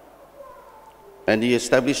 And he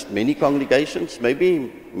established many congregations.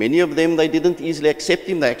 Maybe many of them, they didn't easily accept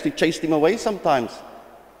him. They actually chased him away sometimes,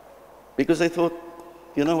 because they thought,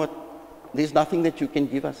 you know what, there's nothing that you can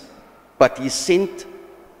give us. But he sent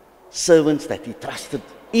servants that he trusted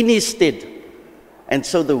in his stead. And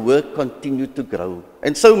so the work continued to grow.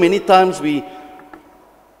 And so many times we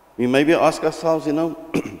maybe ask ourselves, you know,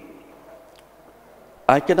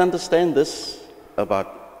 I can understand this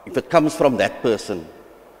about if it comes from that person.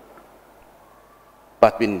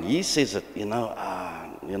 But when he says it,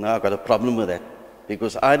 I've got a problem with that.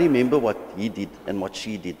 Because I remember what he did and what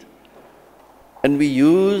she did. And we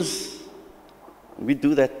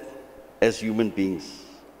do that as human beings.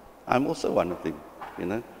 I'm also one of them, you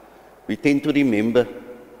know. We tend to remember,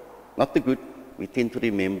 not the good, we tend to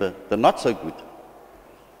remember the not so good.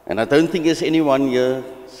 And I don't think there's anyone here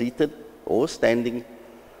seated or standing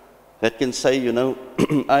that can say, you know,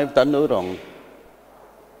 I've done no wrong.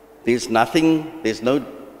 There's no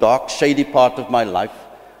dark, shady part of my life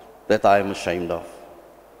that I am ashamed of.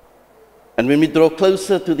 And when we draw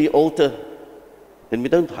closer to the altar, then we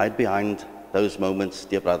don't hide behind those moments,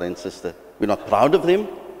 dear brother and sister. We're not proud of them.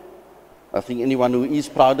 I think anyone who is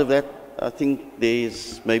proud of that, I think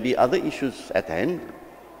there's maybe other issues at hand.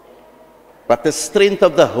 But the strength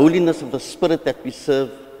of the holiness of the Spirit that we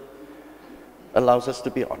serve allows us to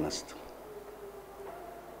be honest.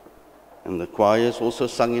 And the choirs also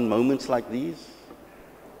sung in moments like these.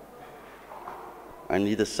 I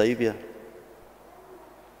need a Savior.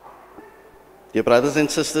 Dear brothers and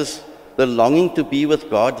sisters, the longing to be with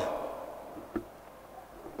God.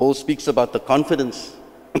 Paul speaks about the confidence.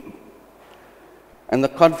 And the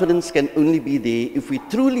confidence can only be there if we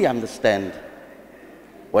truly understand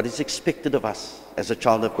what is expected of us as a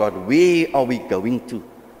child of God. Where are we going to?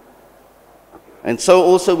 And so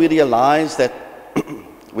also we realize that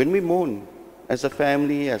when we mourn, as a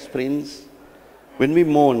family, as friends, when we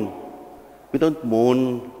mourn, we don't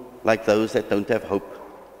mourn like those that don't have hope.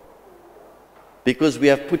 Because we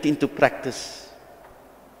have put into practice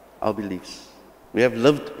our beliefs. We have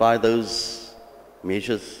lived by those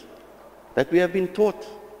measures that we have been taught.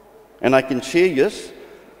 And I can share, yes,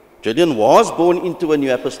 Gillian was born into a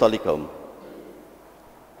new apostolic home.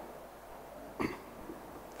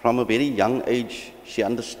 From a very young age, she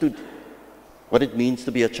understood what it means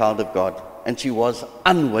to be a child of God. And she was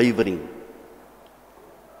unwavering.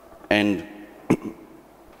 And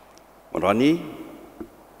Ronnie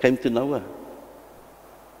came to know her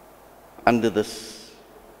under this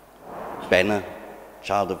banner,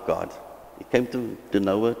 child of God. He came to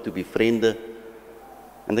know her, to befriend her,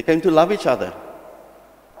 and they came to love each other.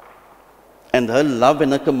 And her love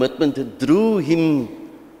and her commitment drew him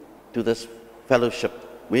to this fellowship,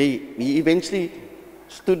 where he eventually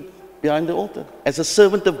stood behind the altar as a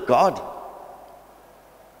servant of God.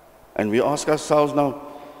 And we ask ourselves now,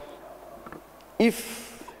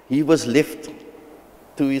 if he was left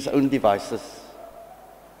to his own devices,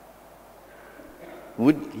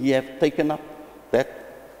 would he have taken up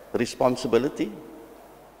that responsibility?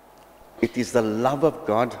 It is the love of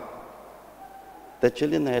God that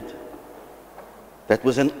Gillian had. That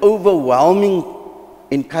was an overwhelming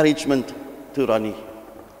encouragement to Ronnie.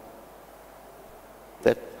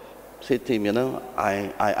 That said to him, you know,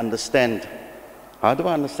 I understand. How do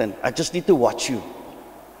I understand? I just need to watch you.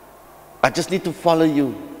 I just need to follow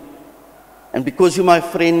you. And because you're my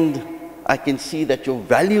friend, I can see that your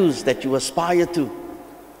values that you aspire to,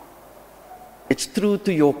 it's true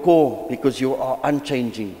to your core because you are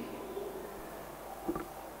unchanging.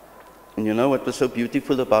 And you know what was so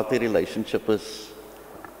beautiful about their relationship is,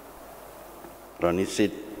 Ronnie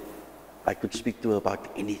said, I could speak to her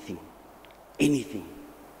about anything. Anything.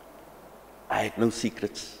 I had no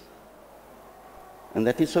secrets. And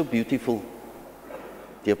that is so beautiful,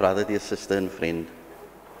 dear brother, dear sister and friend.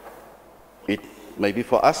 It may be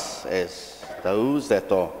for us as those that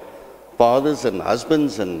are fathers and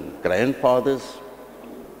husbands and grandfathers,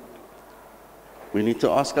 we need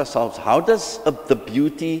to ask ourselves, how does the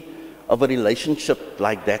beauty of a relationship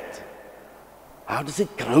like that, how does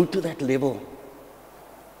it grow to that level?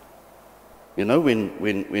 You know,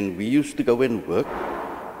 when we used to go and work,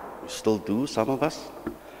 we still do, some of us,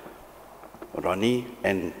 Ronnie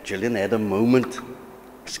and Gillian had a moment,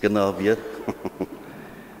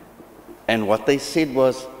 and what they said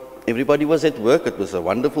was, everybody was at work, it was a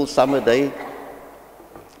wonderful summer day,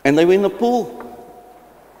 and they were in the pool.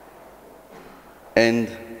 And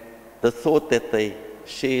the thought that they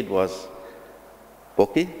shared was,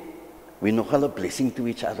 Bokkie, we're nogal 'n blessing to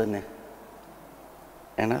each other now.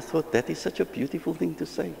 And I thought, that is such a beautiful thing to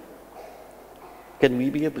say. Can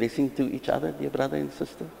we be a blessing to each other, dear brother and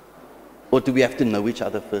sister? Or do we have to know each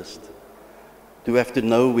other first? Do we have to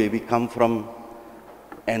know where we come from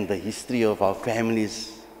and the history of our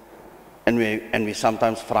families? And we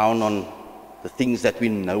sometimes frown on the things that we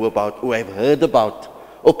know about or have heard about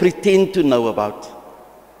or pretend to know about.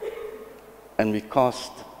 And we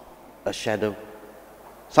cast a shadow,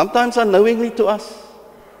 sometimes unknowingly to us.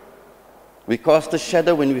 We cast a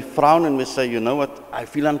shadow when we frown and we say, you know what, I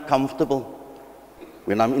feel uncomfortable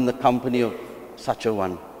when I'm in the company of such a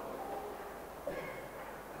one.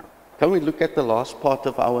 Can we look at the last part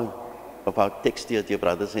of our text here, dear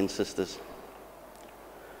brothers and sisters?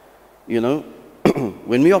 You know,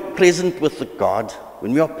 when we are present with the God,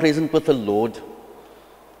 when we are present with the Lord,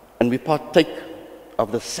 and we partake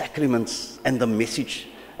of the sacraments and the message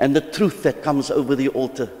and the truth that comes over the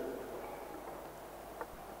altar,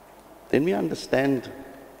 then we understand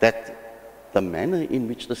that the manner in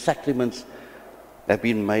which the sacraments have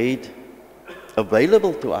been made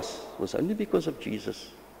available to us was only because of Jesus.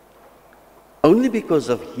 Only because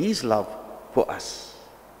of His love for us.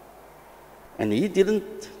 And He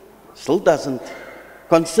didn't, still doesn't,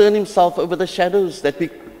 concern Himself over the shadows that we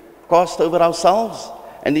cast over ourselves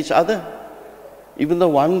and each other. Even the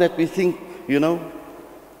one that we think, you know,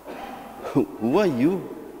 who are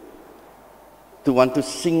you to want to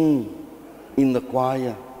sing in the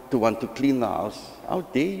choir, to want to clean the house? How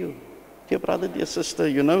dare you? Dear brother, dear sister,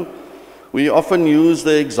 you know, we often use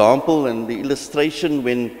the example and the illustration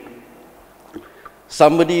when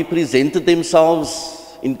somebody presented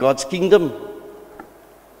themselves in God's kingdom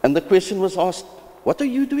and the question was asked, what are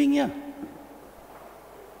you doing here?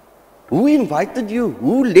 Who invited you?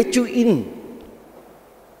 Who let you in?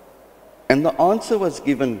 And the answer was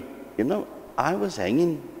given, I was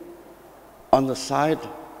hanging on the side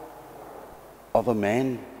of a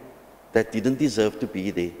man that didn't deserve to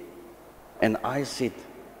be there. And I said,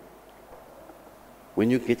 when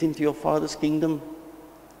you get into your Father's kingdom,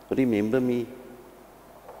 remember me.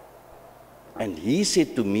 And he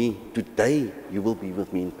said to me, today you will be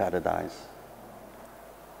with me in paradise.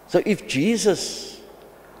 So if Jesus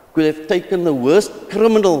could have taken the worst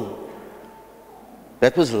criminal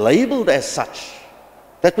that was labeled as such,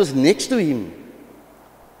 that was next to him,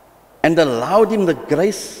 and allowed him the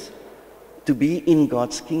grace to be in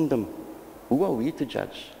God's kingdom, who are we to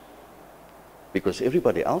judge? Because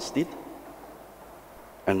everybody else did.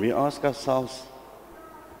 And we ask ourselves,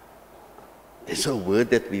 there's a word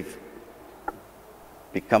that we've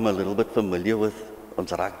become a little bit familiar with,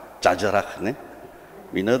 ons raak judgerag, né?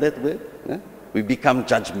 We know that word, né? We become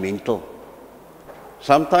judgmental.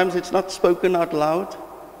 Sometimes it's not spoken out loud,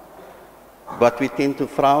 but we tend to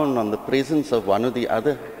frown on the presence of one or the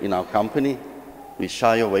other in our company. We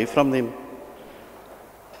shy away from them.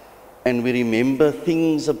 And we remember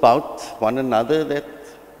things about one another that,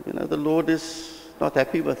 the Lord is not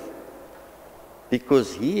happy with,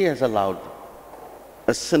 because He has allowed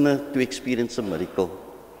a sinner to experience a miracle.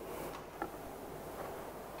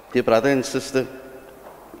 Dear brother and sister,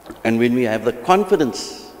 and when we have the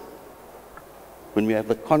confidence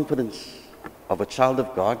of a child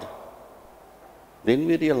of God, then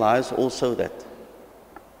we realize also that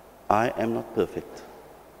I am not perfect.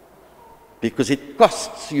 Because it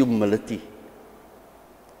costs humility.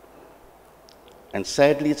 And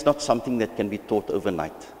sadly, it's not something that can be taught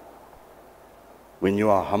overnight. When you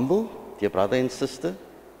are humble, dear brother and sister,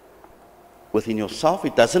 within yourself,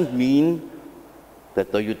 it doesn't mean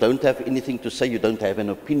that though you don't have anything to say, you don't have an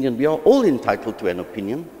opinion. We are all entitled to an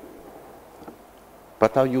opinion.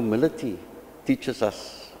 But our humility teaches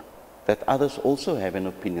us that others also have an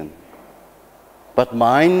opinion. But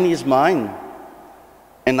mine is mine.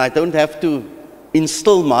 And I don't have to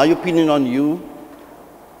instill my opinion on you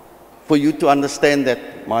for you to understand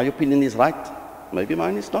that my opinion is right. Maybe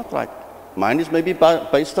mine is not right. Mine is maybe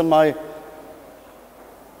based on my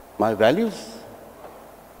values.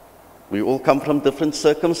 We all come from different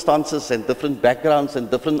circumstances and different backgrounds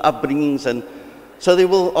and different upbringings, and so there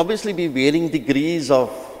will obviously be varying degrees of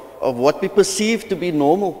what we perceive to be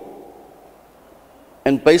normal.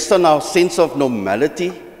 And based on our sense of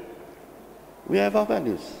normality, we have our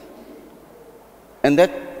values. And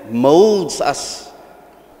that molds us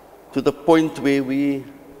to the point where we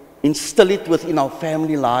instill it within our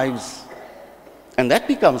family lives. And that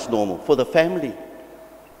becomes normal for the family.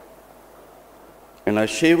 And I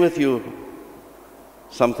share with you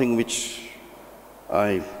something which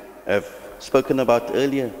I have spoken about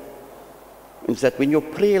earlier. Is that when your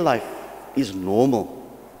prayer life is normal,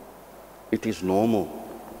 it is normal.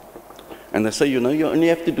 And they say, you only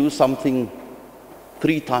have to do something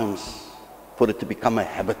 3 times for it to become a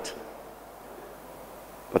habit.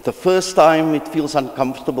 But the first time it feels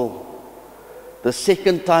uncomfortable. The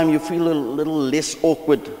second time you feel a little less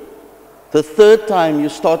awkward. The third time you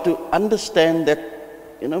start to understand that,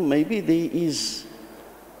 maybe there is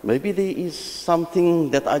something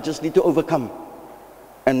that I just need to overcome.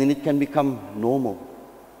 And then it can become normal.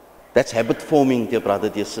 That's habit forming, dear brother,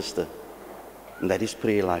 dear sister. And that is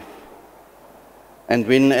prayer life. And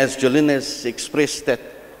when, as Gillian has expressed, that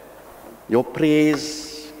your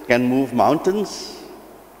prayers can move mountains,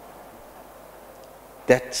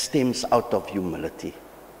 that stems out of humility.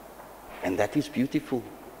 And that is beautiful.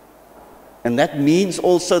 And that means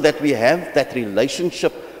also that we have that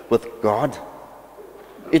relationship with God.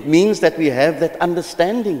 It means that we have that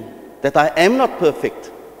understanding that I am not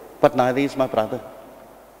perfect, but neither is my brother.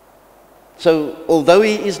 So, although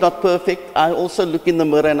he is not perfect, I also look in the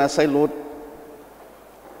mirror and I say, Lord,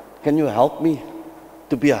 can you help me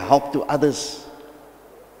to be a help to others?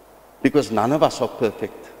 Because none of us are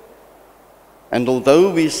perfect. And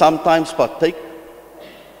although we sometimes partake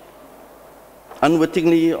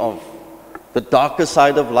unwittingly of the darker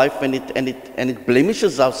side of life, and it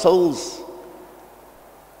blemishes our souls,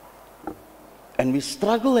 and we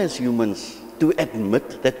struggle as humans to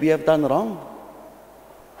admit that we have done wrong.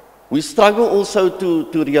 We struggle also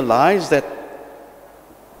to realize that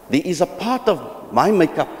there is a part of my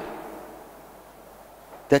makeup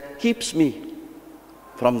that keeps me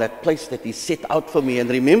from that place that He set out for me. And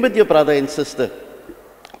remember, dear brother and sister,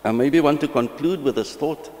 I maybe want to conclude with this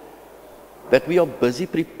thought, that we are busy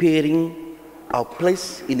preparing our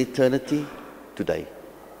place in eternity today.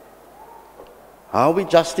 How we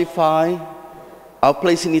justify our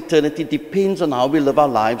place in eternity depends on how we live our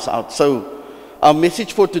lives out. So, our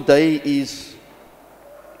message for today is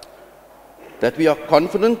that we are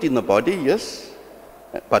confident in the body, yes,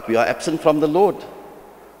 but we are absent from the Lord.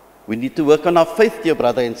 We need to work on our faith, dear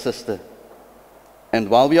brother and sister. And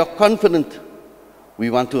while we are confident, we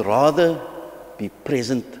want to rather be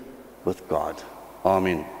present with God.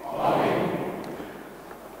 Amen. Amen.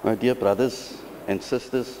 My dear brothers and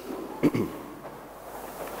sisters,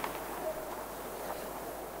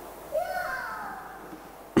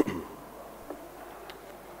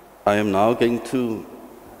 I am now going to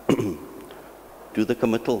do the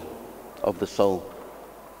committal of the soul.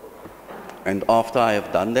 And after I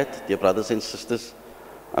have done that, dear brothers and sisters,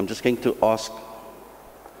 I'm just going to ask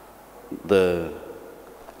the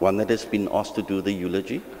one that has been asked to do the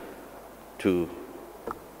eulogy to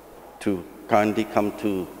kindly come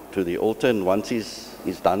to the altar, and once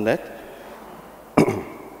he's done that,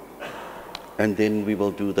 and then we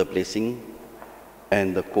will do the blessing,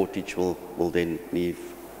 and the cortege will then leave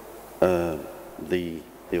the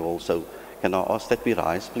hall. So can I ask that we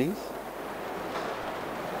rise, please?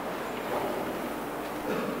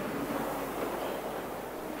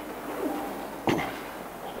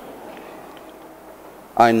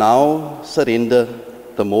 I now surrender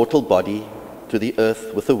the mortal body to the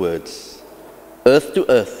earth with the words, earth to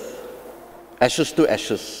earth, ashes to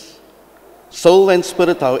ashes. Soul and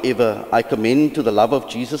spirit, however, I commend to the love of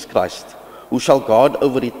Jesus Christ, who shall guard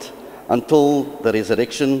over it until the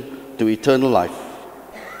resurrection to eternal life.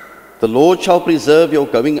 The Lord shall preserve your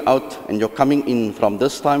going out and your coming in from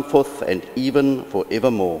this time forth and even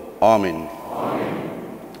forevermore. Amen.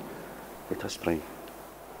 Amen. Let us pray.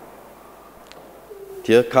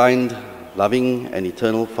 Dear, kind, loving, and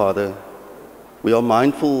eternal Father, we are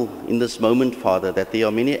mindful in this moment, Father, that there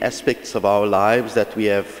are many aspects of our lives that we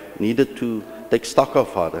have needed to take stock of,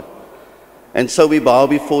 Father. And so we bow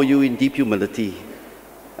before you in deep humility.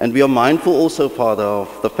 And we are mindful also, Father,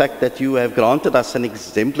 of the fact that you have granted us an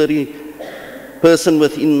exemplary person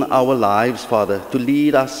within our lives, Father, to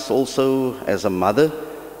lead us also as a mother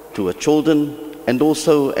to her children, and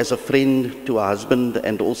also as a friend to her husband,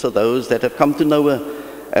 and also those that have come to know her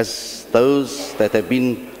as those that have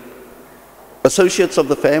been associates of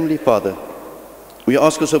the family, Father. We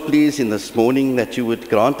ask also, please, in this morning that you would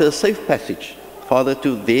grant her a safe passage, Father,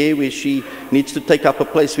 to there where she needs to take up a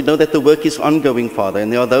place. We know that the work is ongoing, Father,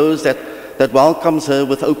 and there are those that welcomes her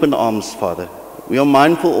with open arms, Father. We are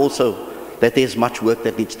mindful also that there's much work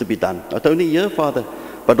that needs to be done, not only here, Father,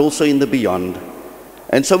 but also in the beyond.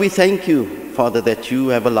 And so we thank you, Father, that you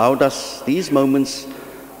have allowed us these moments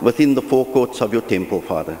within the forecourts of your temple,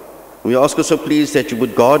 Father. We ask also, please, that you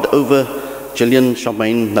would guard over Gillian,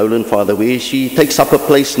 Charmaine, Nolan, Father, where she takes up a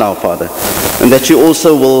place now, Father, and that she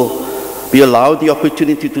also will be allowed the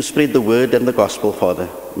opportunity to spread the word and the gospel, Father.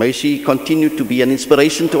 May she continue to be an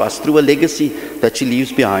inspiration to us through a legacy that she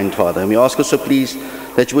leaves behind, Father. And we ask also, please,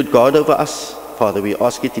 that you would guard over us, Father. We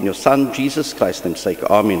ask it in your Son, Jesus Christ's name's sake.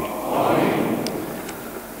 Amen. Amen.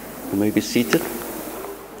 You may be seated.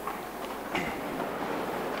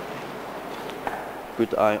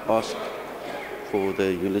 Could I ask for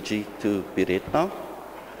the eulogy to be read now?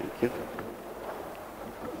 Thank you.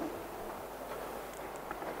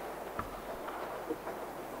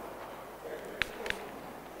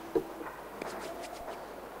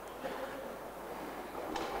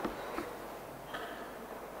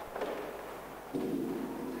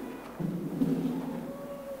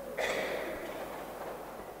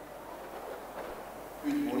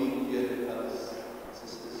 Good morning, dear brothers,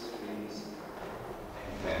 sisters, friends,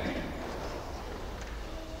 and family.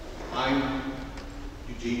 I'm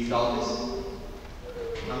Eugene Chalmers.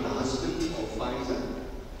 I'm the husband of Pfizer,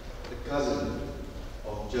 the cousin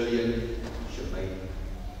of Gillian, Charmaine,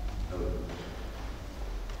 Nolan.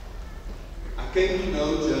 I came to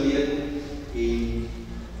know Gillian in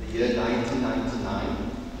the year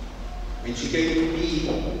 1999 when she came to me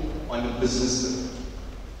on a business trip.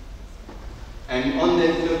 And on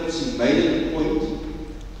that trip, she made it a point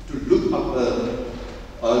to look up her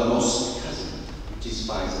lost cousin, which is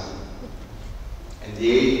Pfizer. And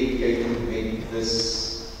there we came to meet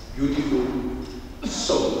this beautiful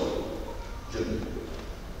soul, Gillian.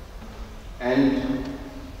 And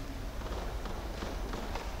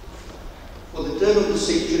for the turn of the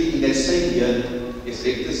century, in that same year, as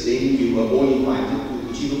rectors then, we were all invited to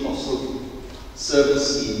the Chief Apostolic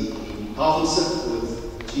service in Harvester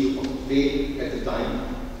with the Chief Apostle at the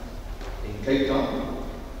time in Cape Town.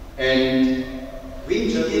 And when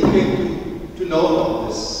Gillian came to know about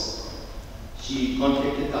this, she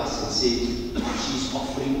contacted us and said she's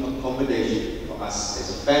offering accommodation for us as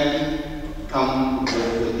a family. Come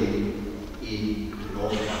work with them in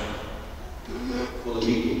North Rhine for the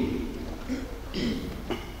weekend.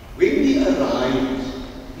 When we arrived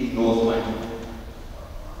in North Rhine,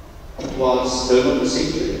 was turn of the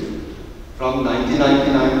century. From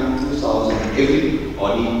 1999 to 2000,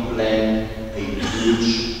 everybody planned a huge,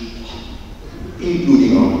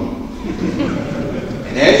 including Ronnie.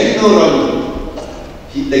 And as you know Ronnie,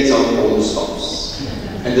 he takes out all the stops.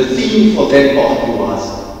 And the theme for that party was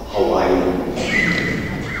Hawaii.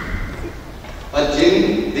 But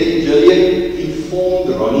then Gillian informed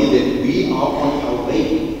Ronnie that we are on our way.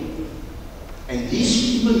 And these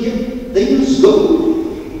people here, they must go.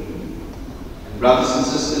 And brothers and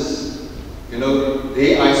sisters, you know,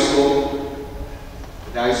 there I saw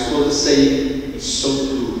the saying, it's so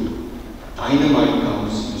true. Dynamite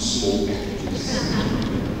comes in small packages.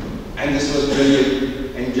 And this was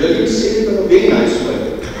Gillian. And Gillian said it in a very nice way.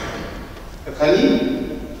 Khali,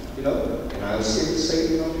 you know, and I'll say the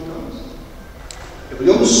same in Afrikaans. Ek wil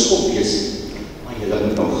jou skop wees, maar jy laat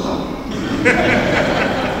nou gaan.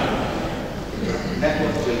 That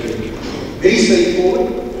was Gillian. Very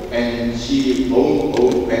straightforward, and she won't go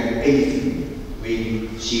back anything when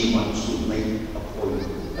she wants to make a point.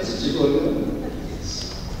 As it is, yes.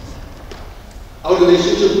 Our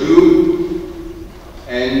relationship grew,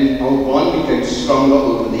 and our bond became stronger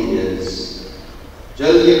over the years.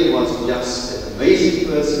 Gillian was just an amazing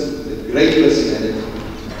person with a great personality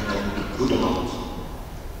and a good heart.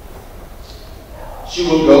 She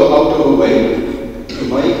will go out of her way to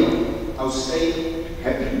make our stay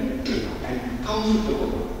happy and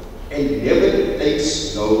comfortable and never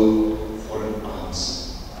takes no for an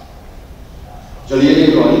answer. Gillian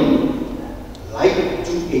and Ronnie like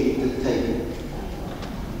to entertain.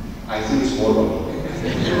 I think it's more Ronnie.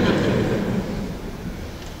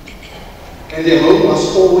 And their home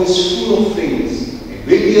was always full of friends. And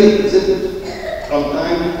when we visited from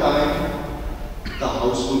time to time, the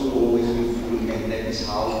house would always be full, and that is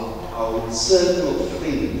how our circle of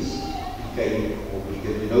friends became more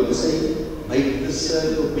bigger. You know the saying, make the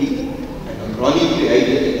circle big. And Ronnie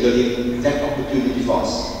created and Gillian that opportunity for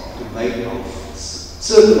us to make our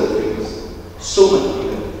circle of friends so much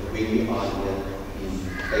bigger when we are here in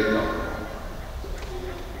Cape Town.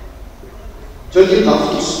 Gillian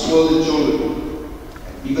loved to spoil the children,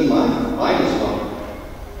 and even mine as well.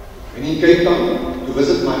 When in Cape Town to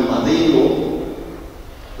visit my mother-in-law,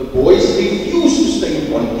 the boys refused to stay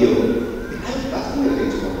in one hill. I have nothing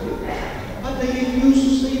against one hill, but they refused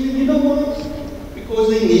to stay there. You know why? Because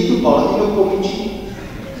they need to bath in a Komichi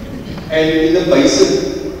and in the basin,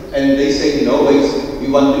 and they say, no ways, we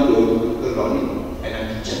want to go to the Ronnie, and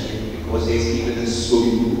I'm Gillian because there's even a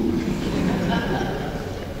swimming pool.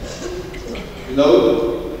 You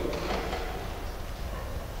know,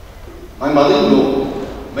 my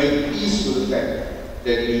mother-in-law made peace with the fact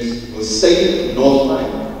that we will stay in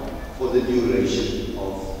Northline for the duration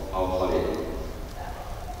of our holiday.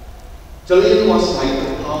 Gillian was like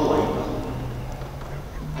a car wiper.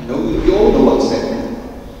 I know we all know what's that.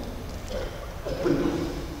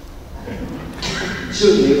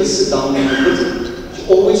 She'll never sit down and listen. She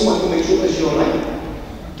always wants to make sure that you're right.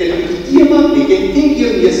 Can we thema, jy kan 10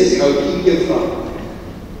 keer lees as jy nou 10 keer vra.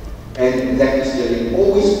 And that is Gillian,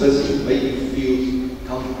 always busy to make you feel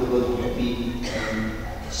comfortable, happy, and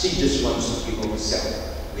she just wants to give of herself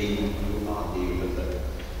when you are there with her.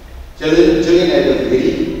 Gillian had a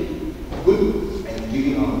very good and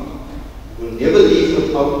giving heart. You will never leave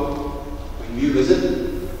without, when you visit,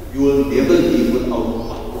 you will never leave without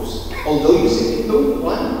hot course. Although you say, no,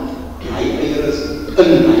 one, my ear is in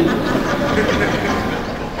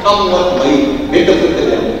come what may, better for the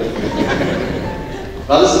devil.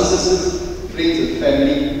 Brothers and sisters, friends and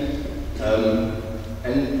family,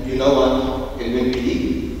 and you know what, and when we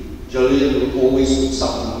leave, Gillian will always put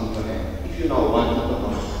something in her hand. If you now want it or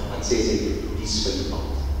not, and says, this will out.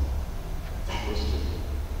 That was it.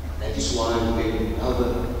 That is why we get another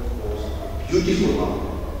beautiful heart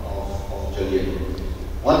of Gillian.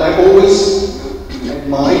 What I always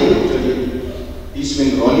admire in Gillian is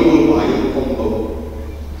when Ronnie will buy a combo.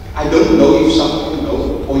 I don't know if some people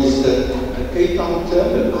know, or is the Cape Town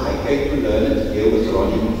term, but I came to learn it here with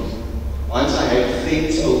Ronnie. Once I had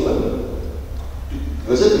friends over to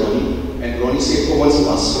visit Ronnie, and Ronnie said, oh, what's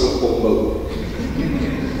last for a combo?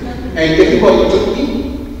 And everybody took me.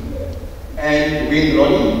 And when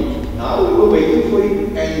Ronnie, now we were waiting for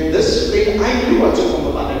him, and this friend, I knew what's a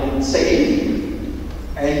combo, but I didn't say anything.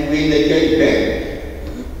 And when they came back,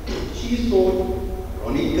 she thought,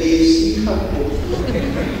 Ronnie KFC had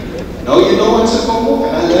now you know what's a combo,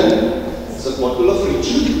 and I learned it's a bottle of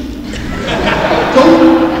Richie, a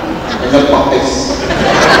Coke, and a Popeyes.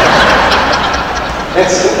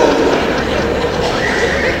 That's the combo.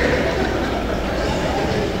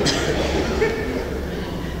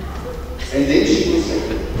 And then she will say,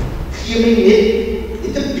 gee my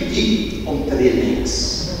net 'n bietjie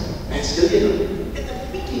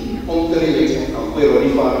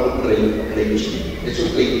energy. That's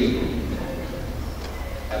what they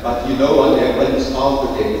But you know what happens after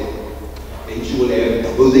that? Then she will have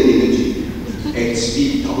double the energy and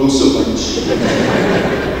speak double so much.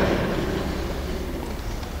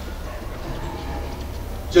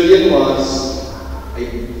 Gillian was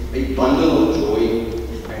a bundle of joy,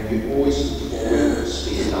 and we always look forward to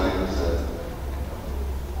spending time with her.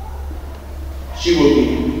 She will be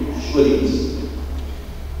surely,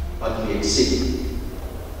 but we accept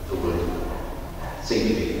the word. Thank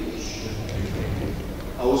you very much.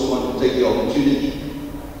 I also want to take the opportunity,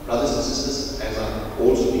 brothers and sisters, as I've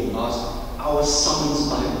also been asked, our summons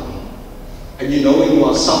by Ronnie. And you know when you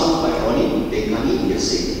are summoned by Ronnie, they can't even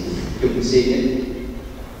say, can we say it?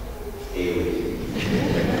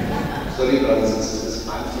 Sorry, brothers and sisters,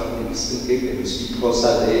 I'm from the Eastern Cape and we speak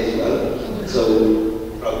Xhosa there as well. So,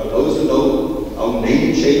 from those who know, our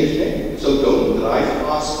name changed there. So don't drive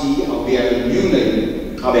past me, we have a new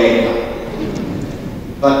name, Caveleria.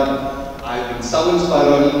 But I've been summoned by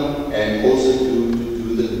Ronnie and also to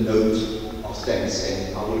do the note of thanks.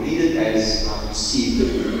 And I will read it as I've received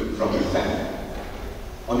it from the family.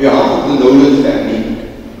 On behalf of the Nolan family,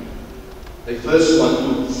 they first want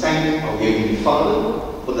to thank our Heavenly Father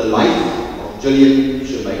for the life of Gillian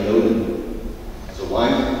Charmaine Nolan as a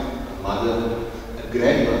wife, a mother, a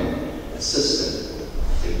grandmother, a sister, a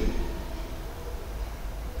friend.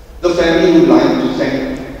 The family would like to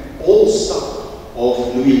thank all staff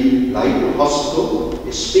of Louis Library Hospital,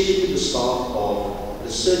 especially the staff of the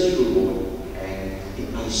surgical ward and the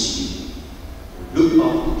ICU, who looked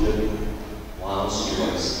after Gillian while she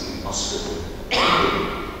was in hospital.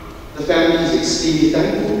 The family is extremely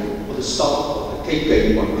thankful for the staff of the Cape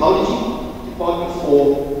Cape Oncology Department for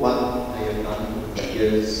what they have done for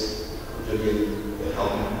years. Gillian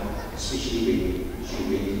helped, especially when she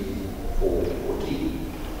went for treatment.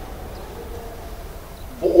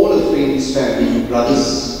 For all the friends, family,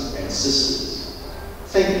 brothers and sisters,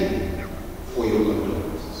 thank you for your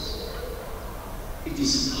condolences. It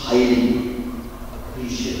is highly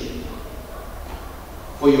appreciated.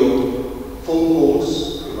 For your phone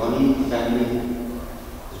calls, the Ronnie family,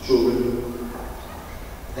 the children,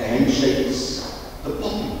 the handshakes, the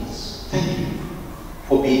poppings, thank you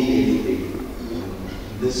for being there for them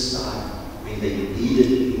in this time when they needed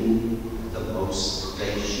you the most.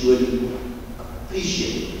 They surely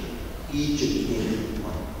appreciate each and every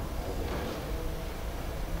one of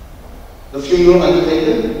them. The funeral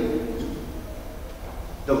undertaker,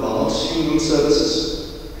 the Val's funeral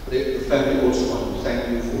services, the family also want to thank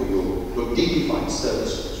you for your dignified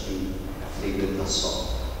service which you have rendered thus far.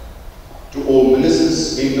 To all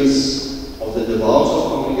ministers, members of the Devout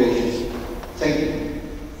of congregations, thank you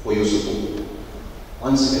for your support.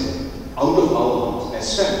 Once again, out of our hearts as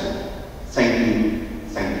family, thank you,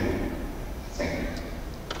 thank you.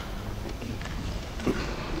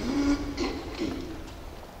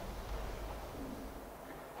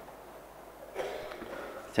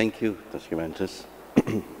 Thank you, Documenters.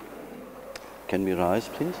 Can we rise,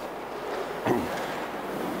 please?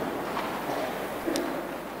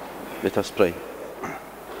 Let us pray.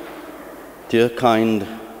 Dear, kind,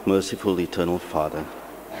 merciful, eternal Father,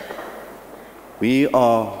 we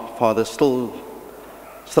are, Father, still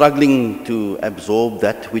struggling to absorb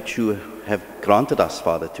that which you have granted us,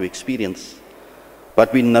 Father, to experience.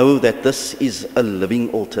 But we know that this is a living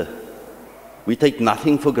altar. We take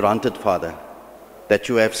nothing for granted, Father, that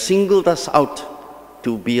you have singled us out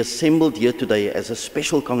to be assembled here today as a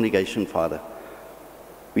special congregation, Father.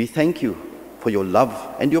 We thank you for your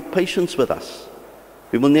love and your patience with us.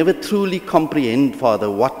 We will never truly comprehend, Father,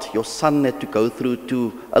 what your Son had to go through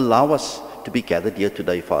to allow us to be gathered here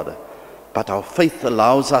today, Father. But our faith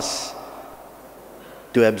allows us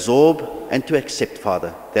to absorb and to accept,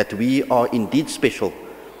 Father, that we are indeed special.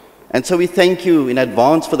 And so we thank you in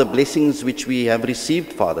advance for the blessings which we have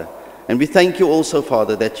received, Father. And we thank you also,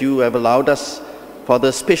 Father, that you have allowed us, Father,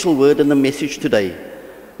 a special word and a message today.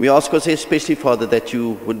 We ask also especially, Father, that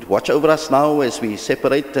you would watch over us now as we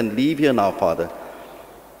separate and leave here now, Father.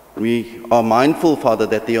 We are mindful, Father,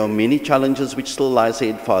 that there are many challenges which still lies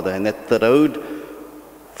ahead, Father, and that the road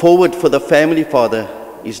forward for the family, Father,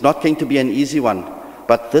 is not going to be an easy one.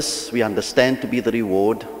 But this we understand to be the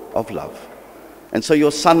reward of love. And so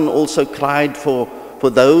your Son also cried for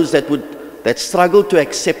those that struggle to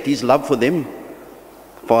accept his love for them,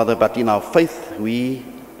 Father. But in our faith, we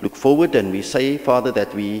look forward and we say, Father,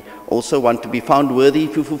 that we also want to be found worthy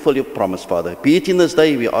to fulfill your promise, Father. Be it in this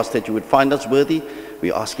day, we ask that you would find us worthy.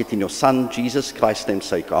 We ask it in your Son, Jesus Christ's name's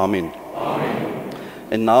sake. Amen. Amen.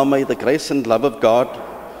 And now may the grace and love of God,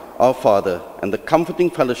 our Father, and the comforting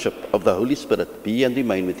fellowship of the Holy Spirit be and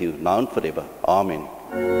remain with you now and forever. Amen.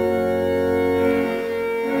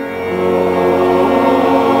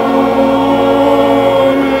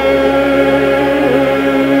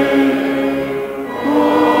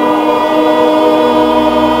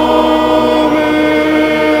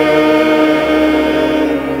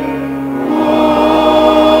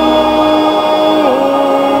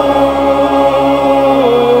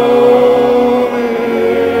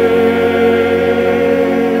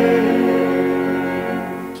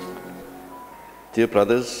 Dear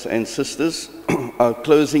brothers and sisters, our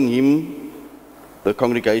closing hymn, the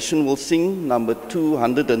congregation will sing number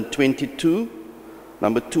 222,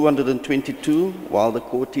 while the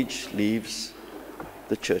cortege leaves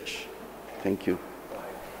the church. Thank you.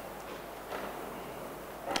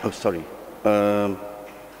 Oh, sorry. The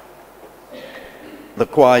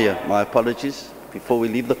choir, my apologies. Before we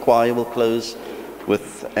leave the choir, we'll close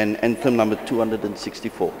with an anthem number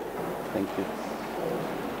 264. Thank you.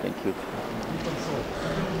 Thank you.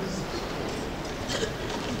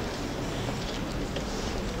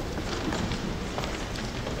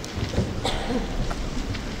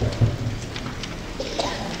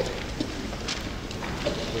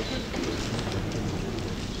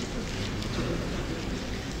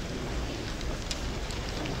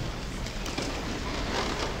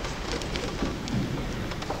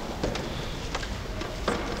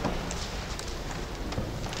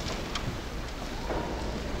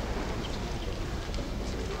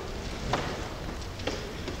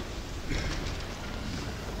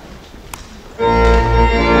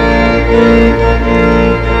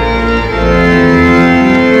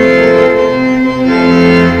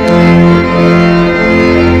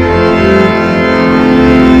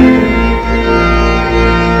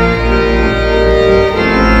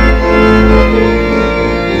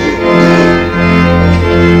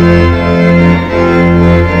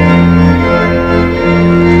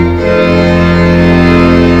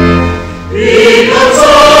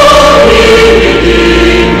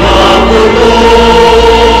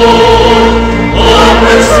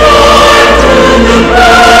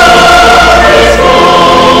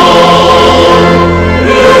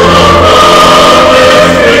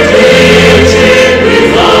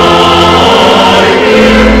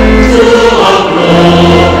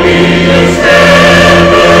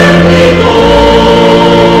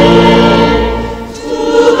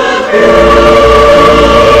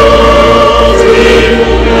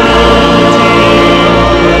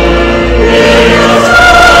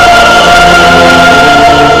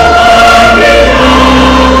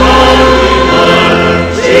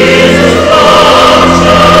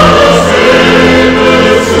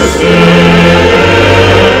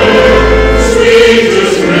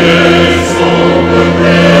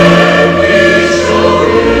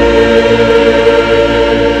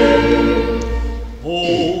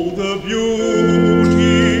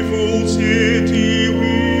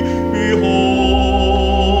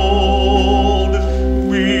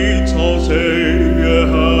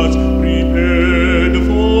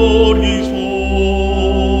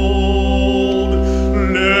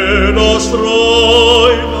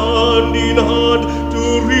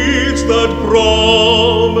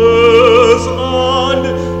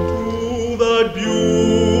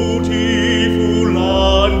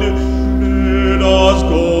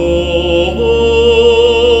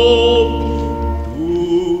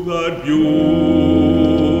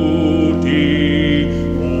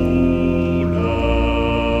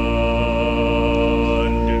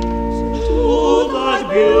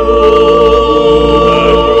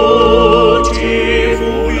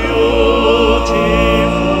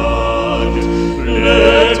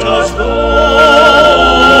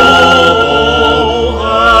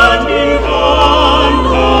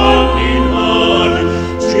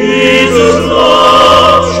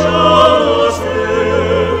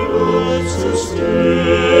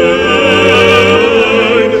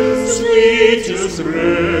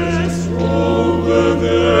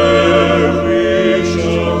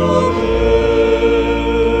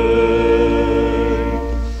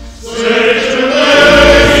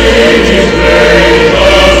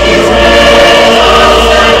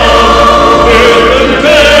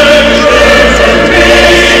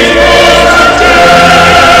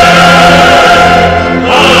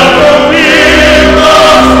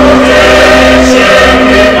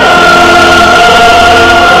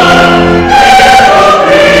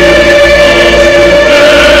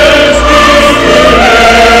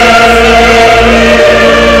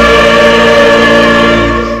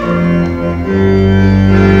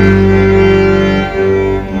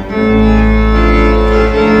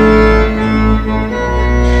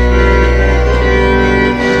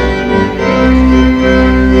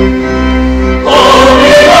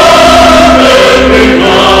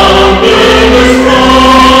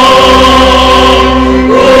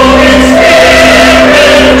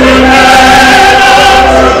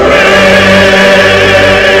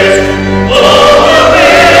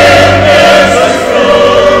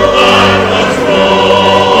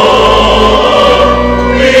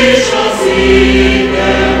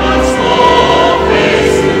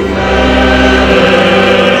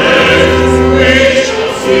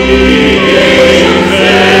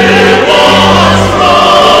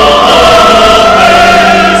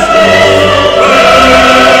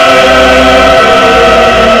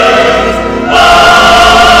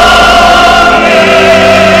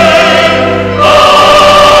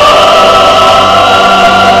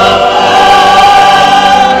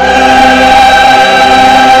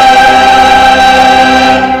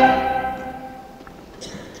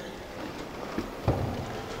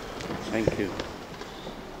 Thank you.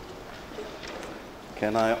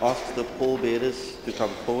 Can I ask the pallbearers to come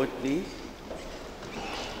forward, please?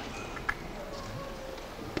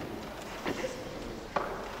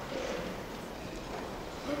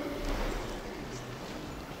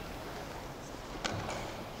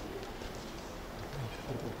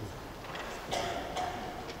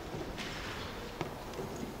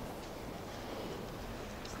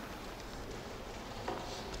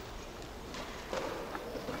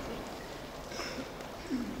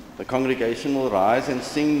 The congregation will rise and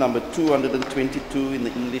sing number 222 in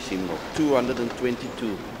the English hymnal.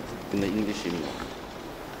 222 in the English hymnal.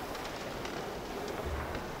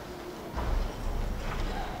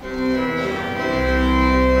 Amen.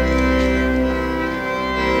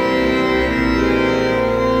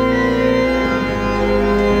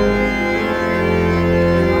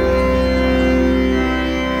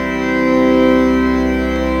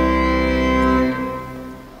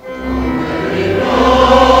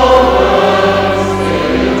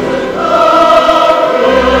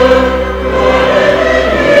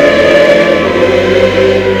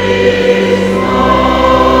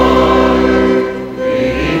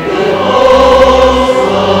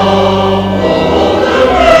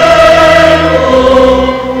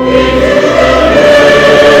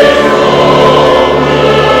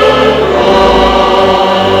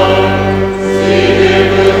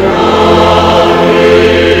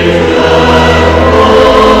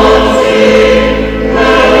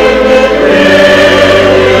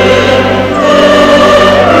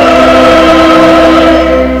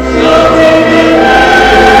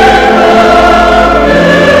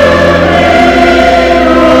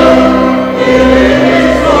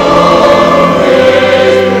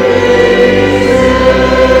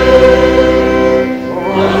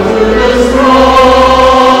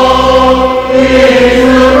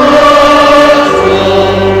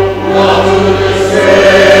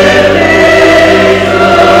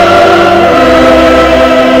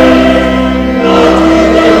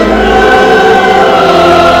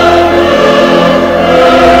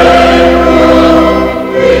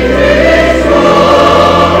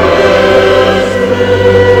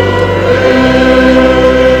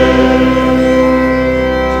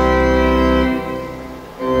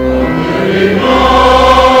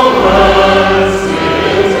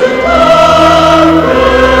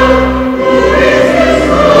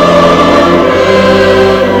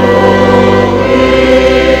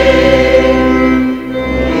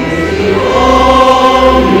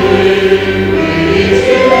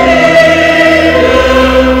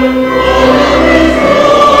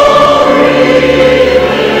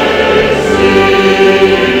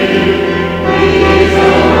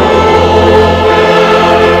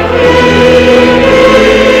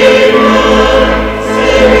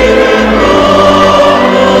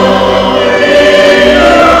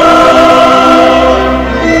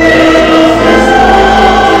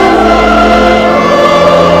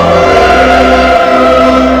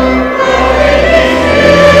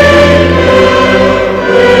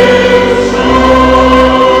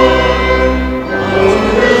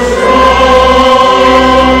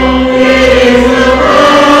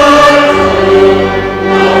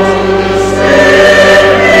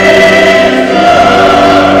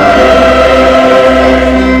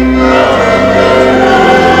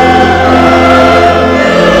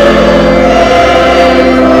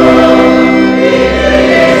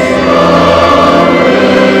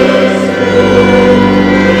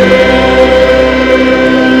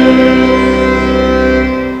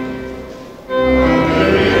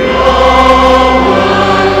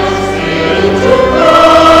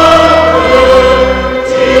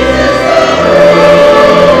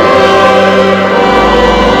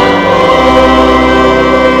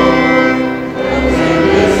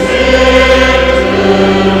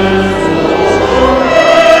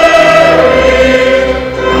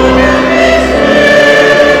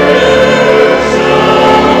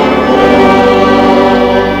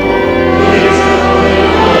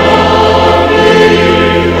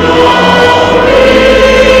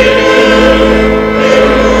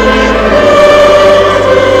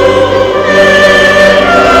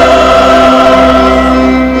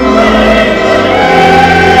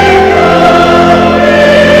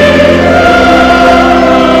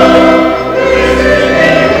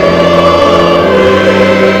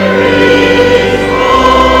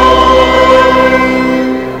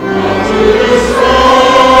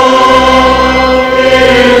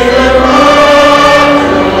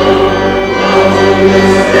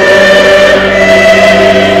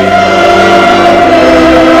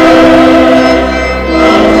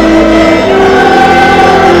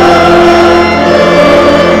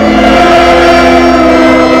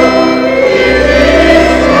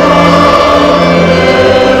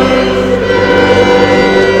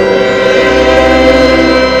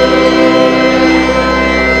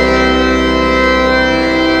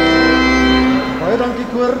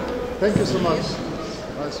 Thank you so much.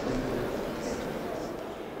 Nice meeting you.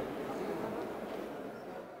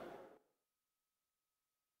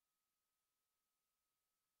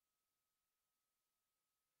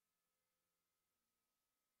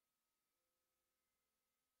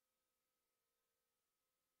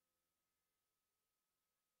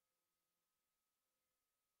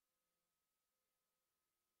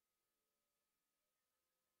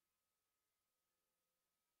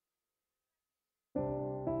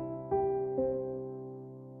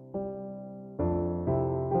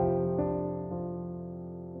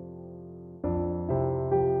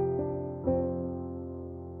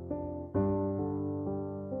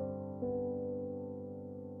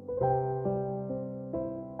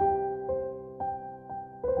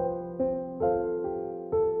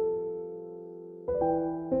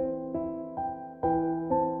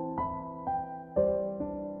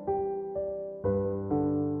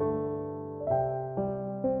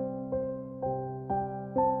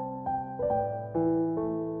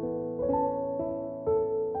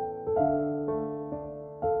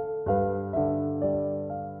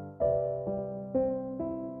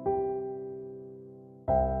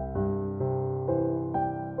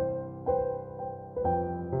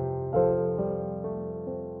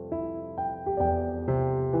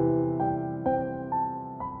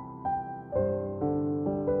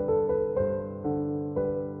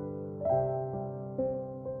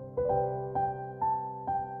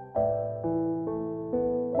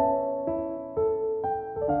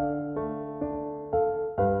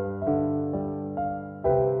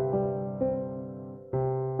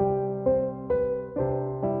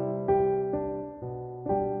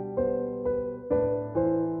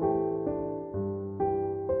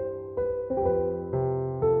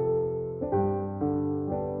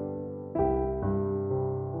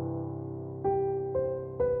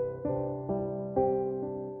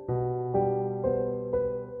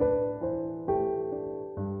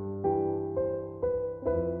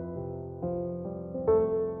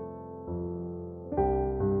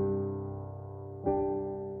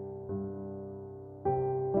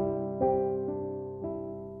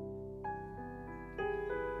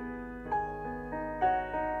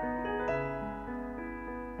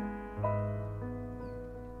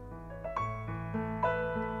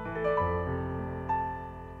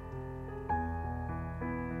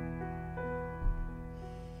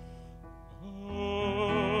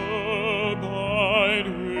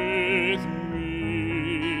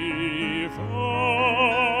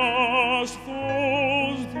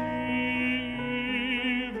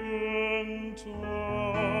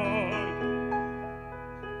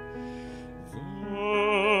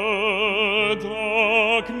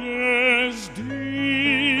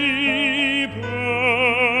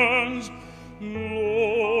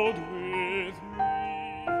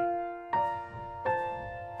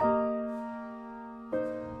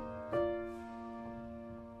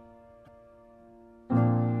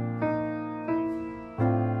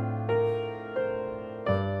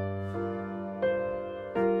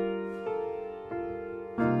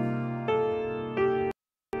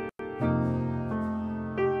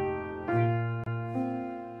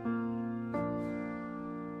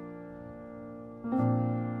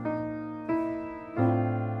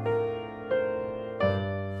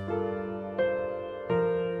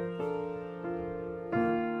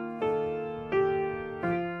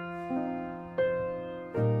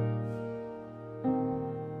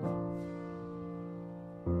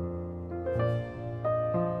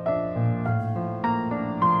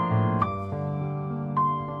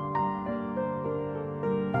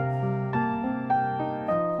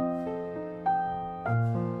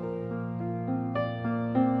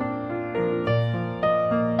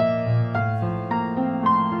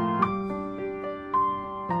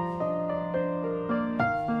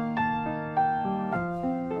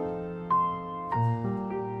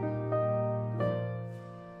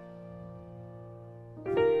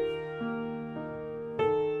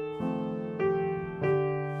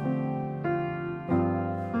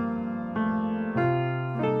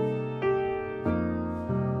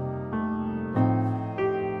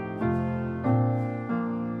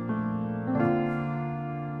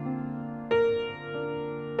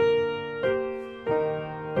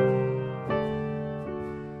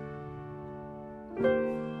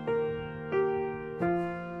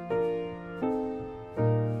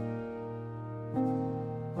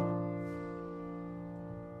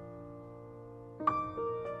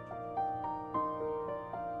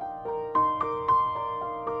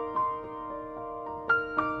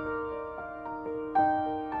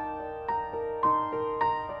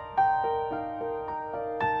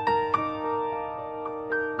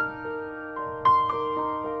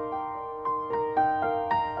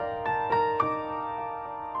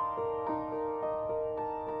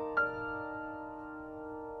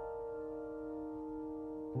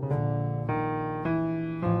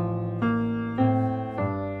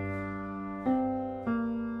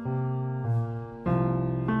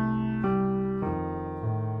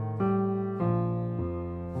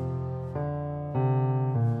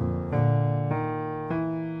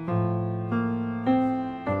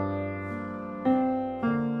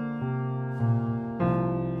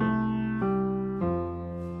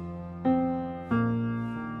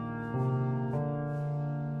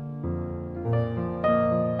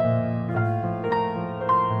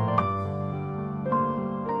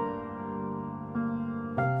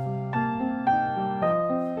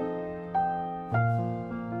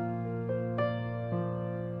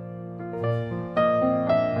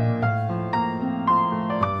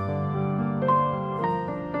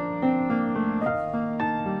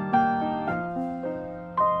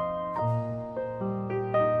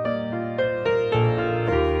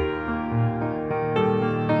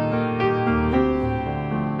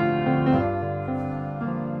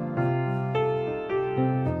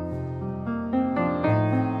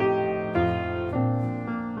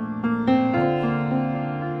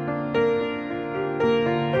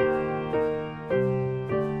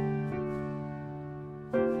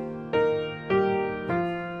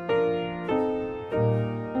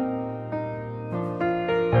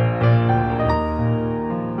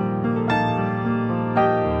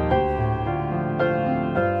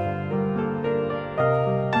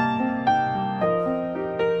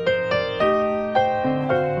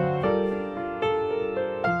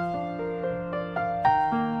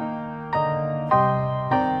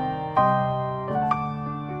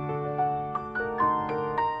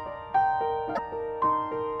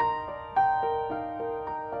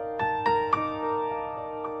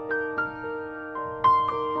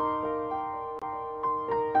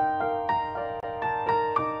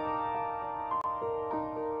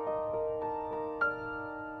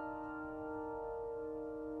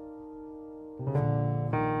 Amen.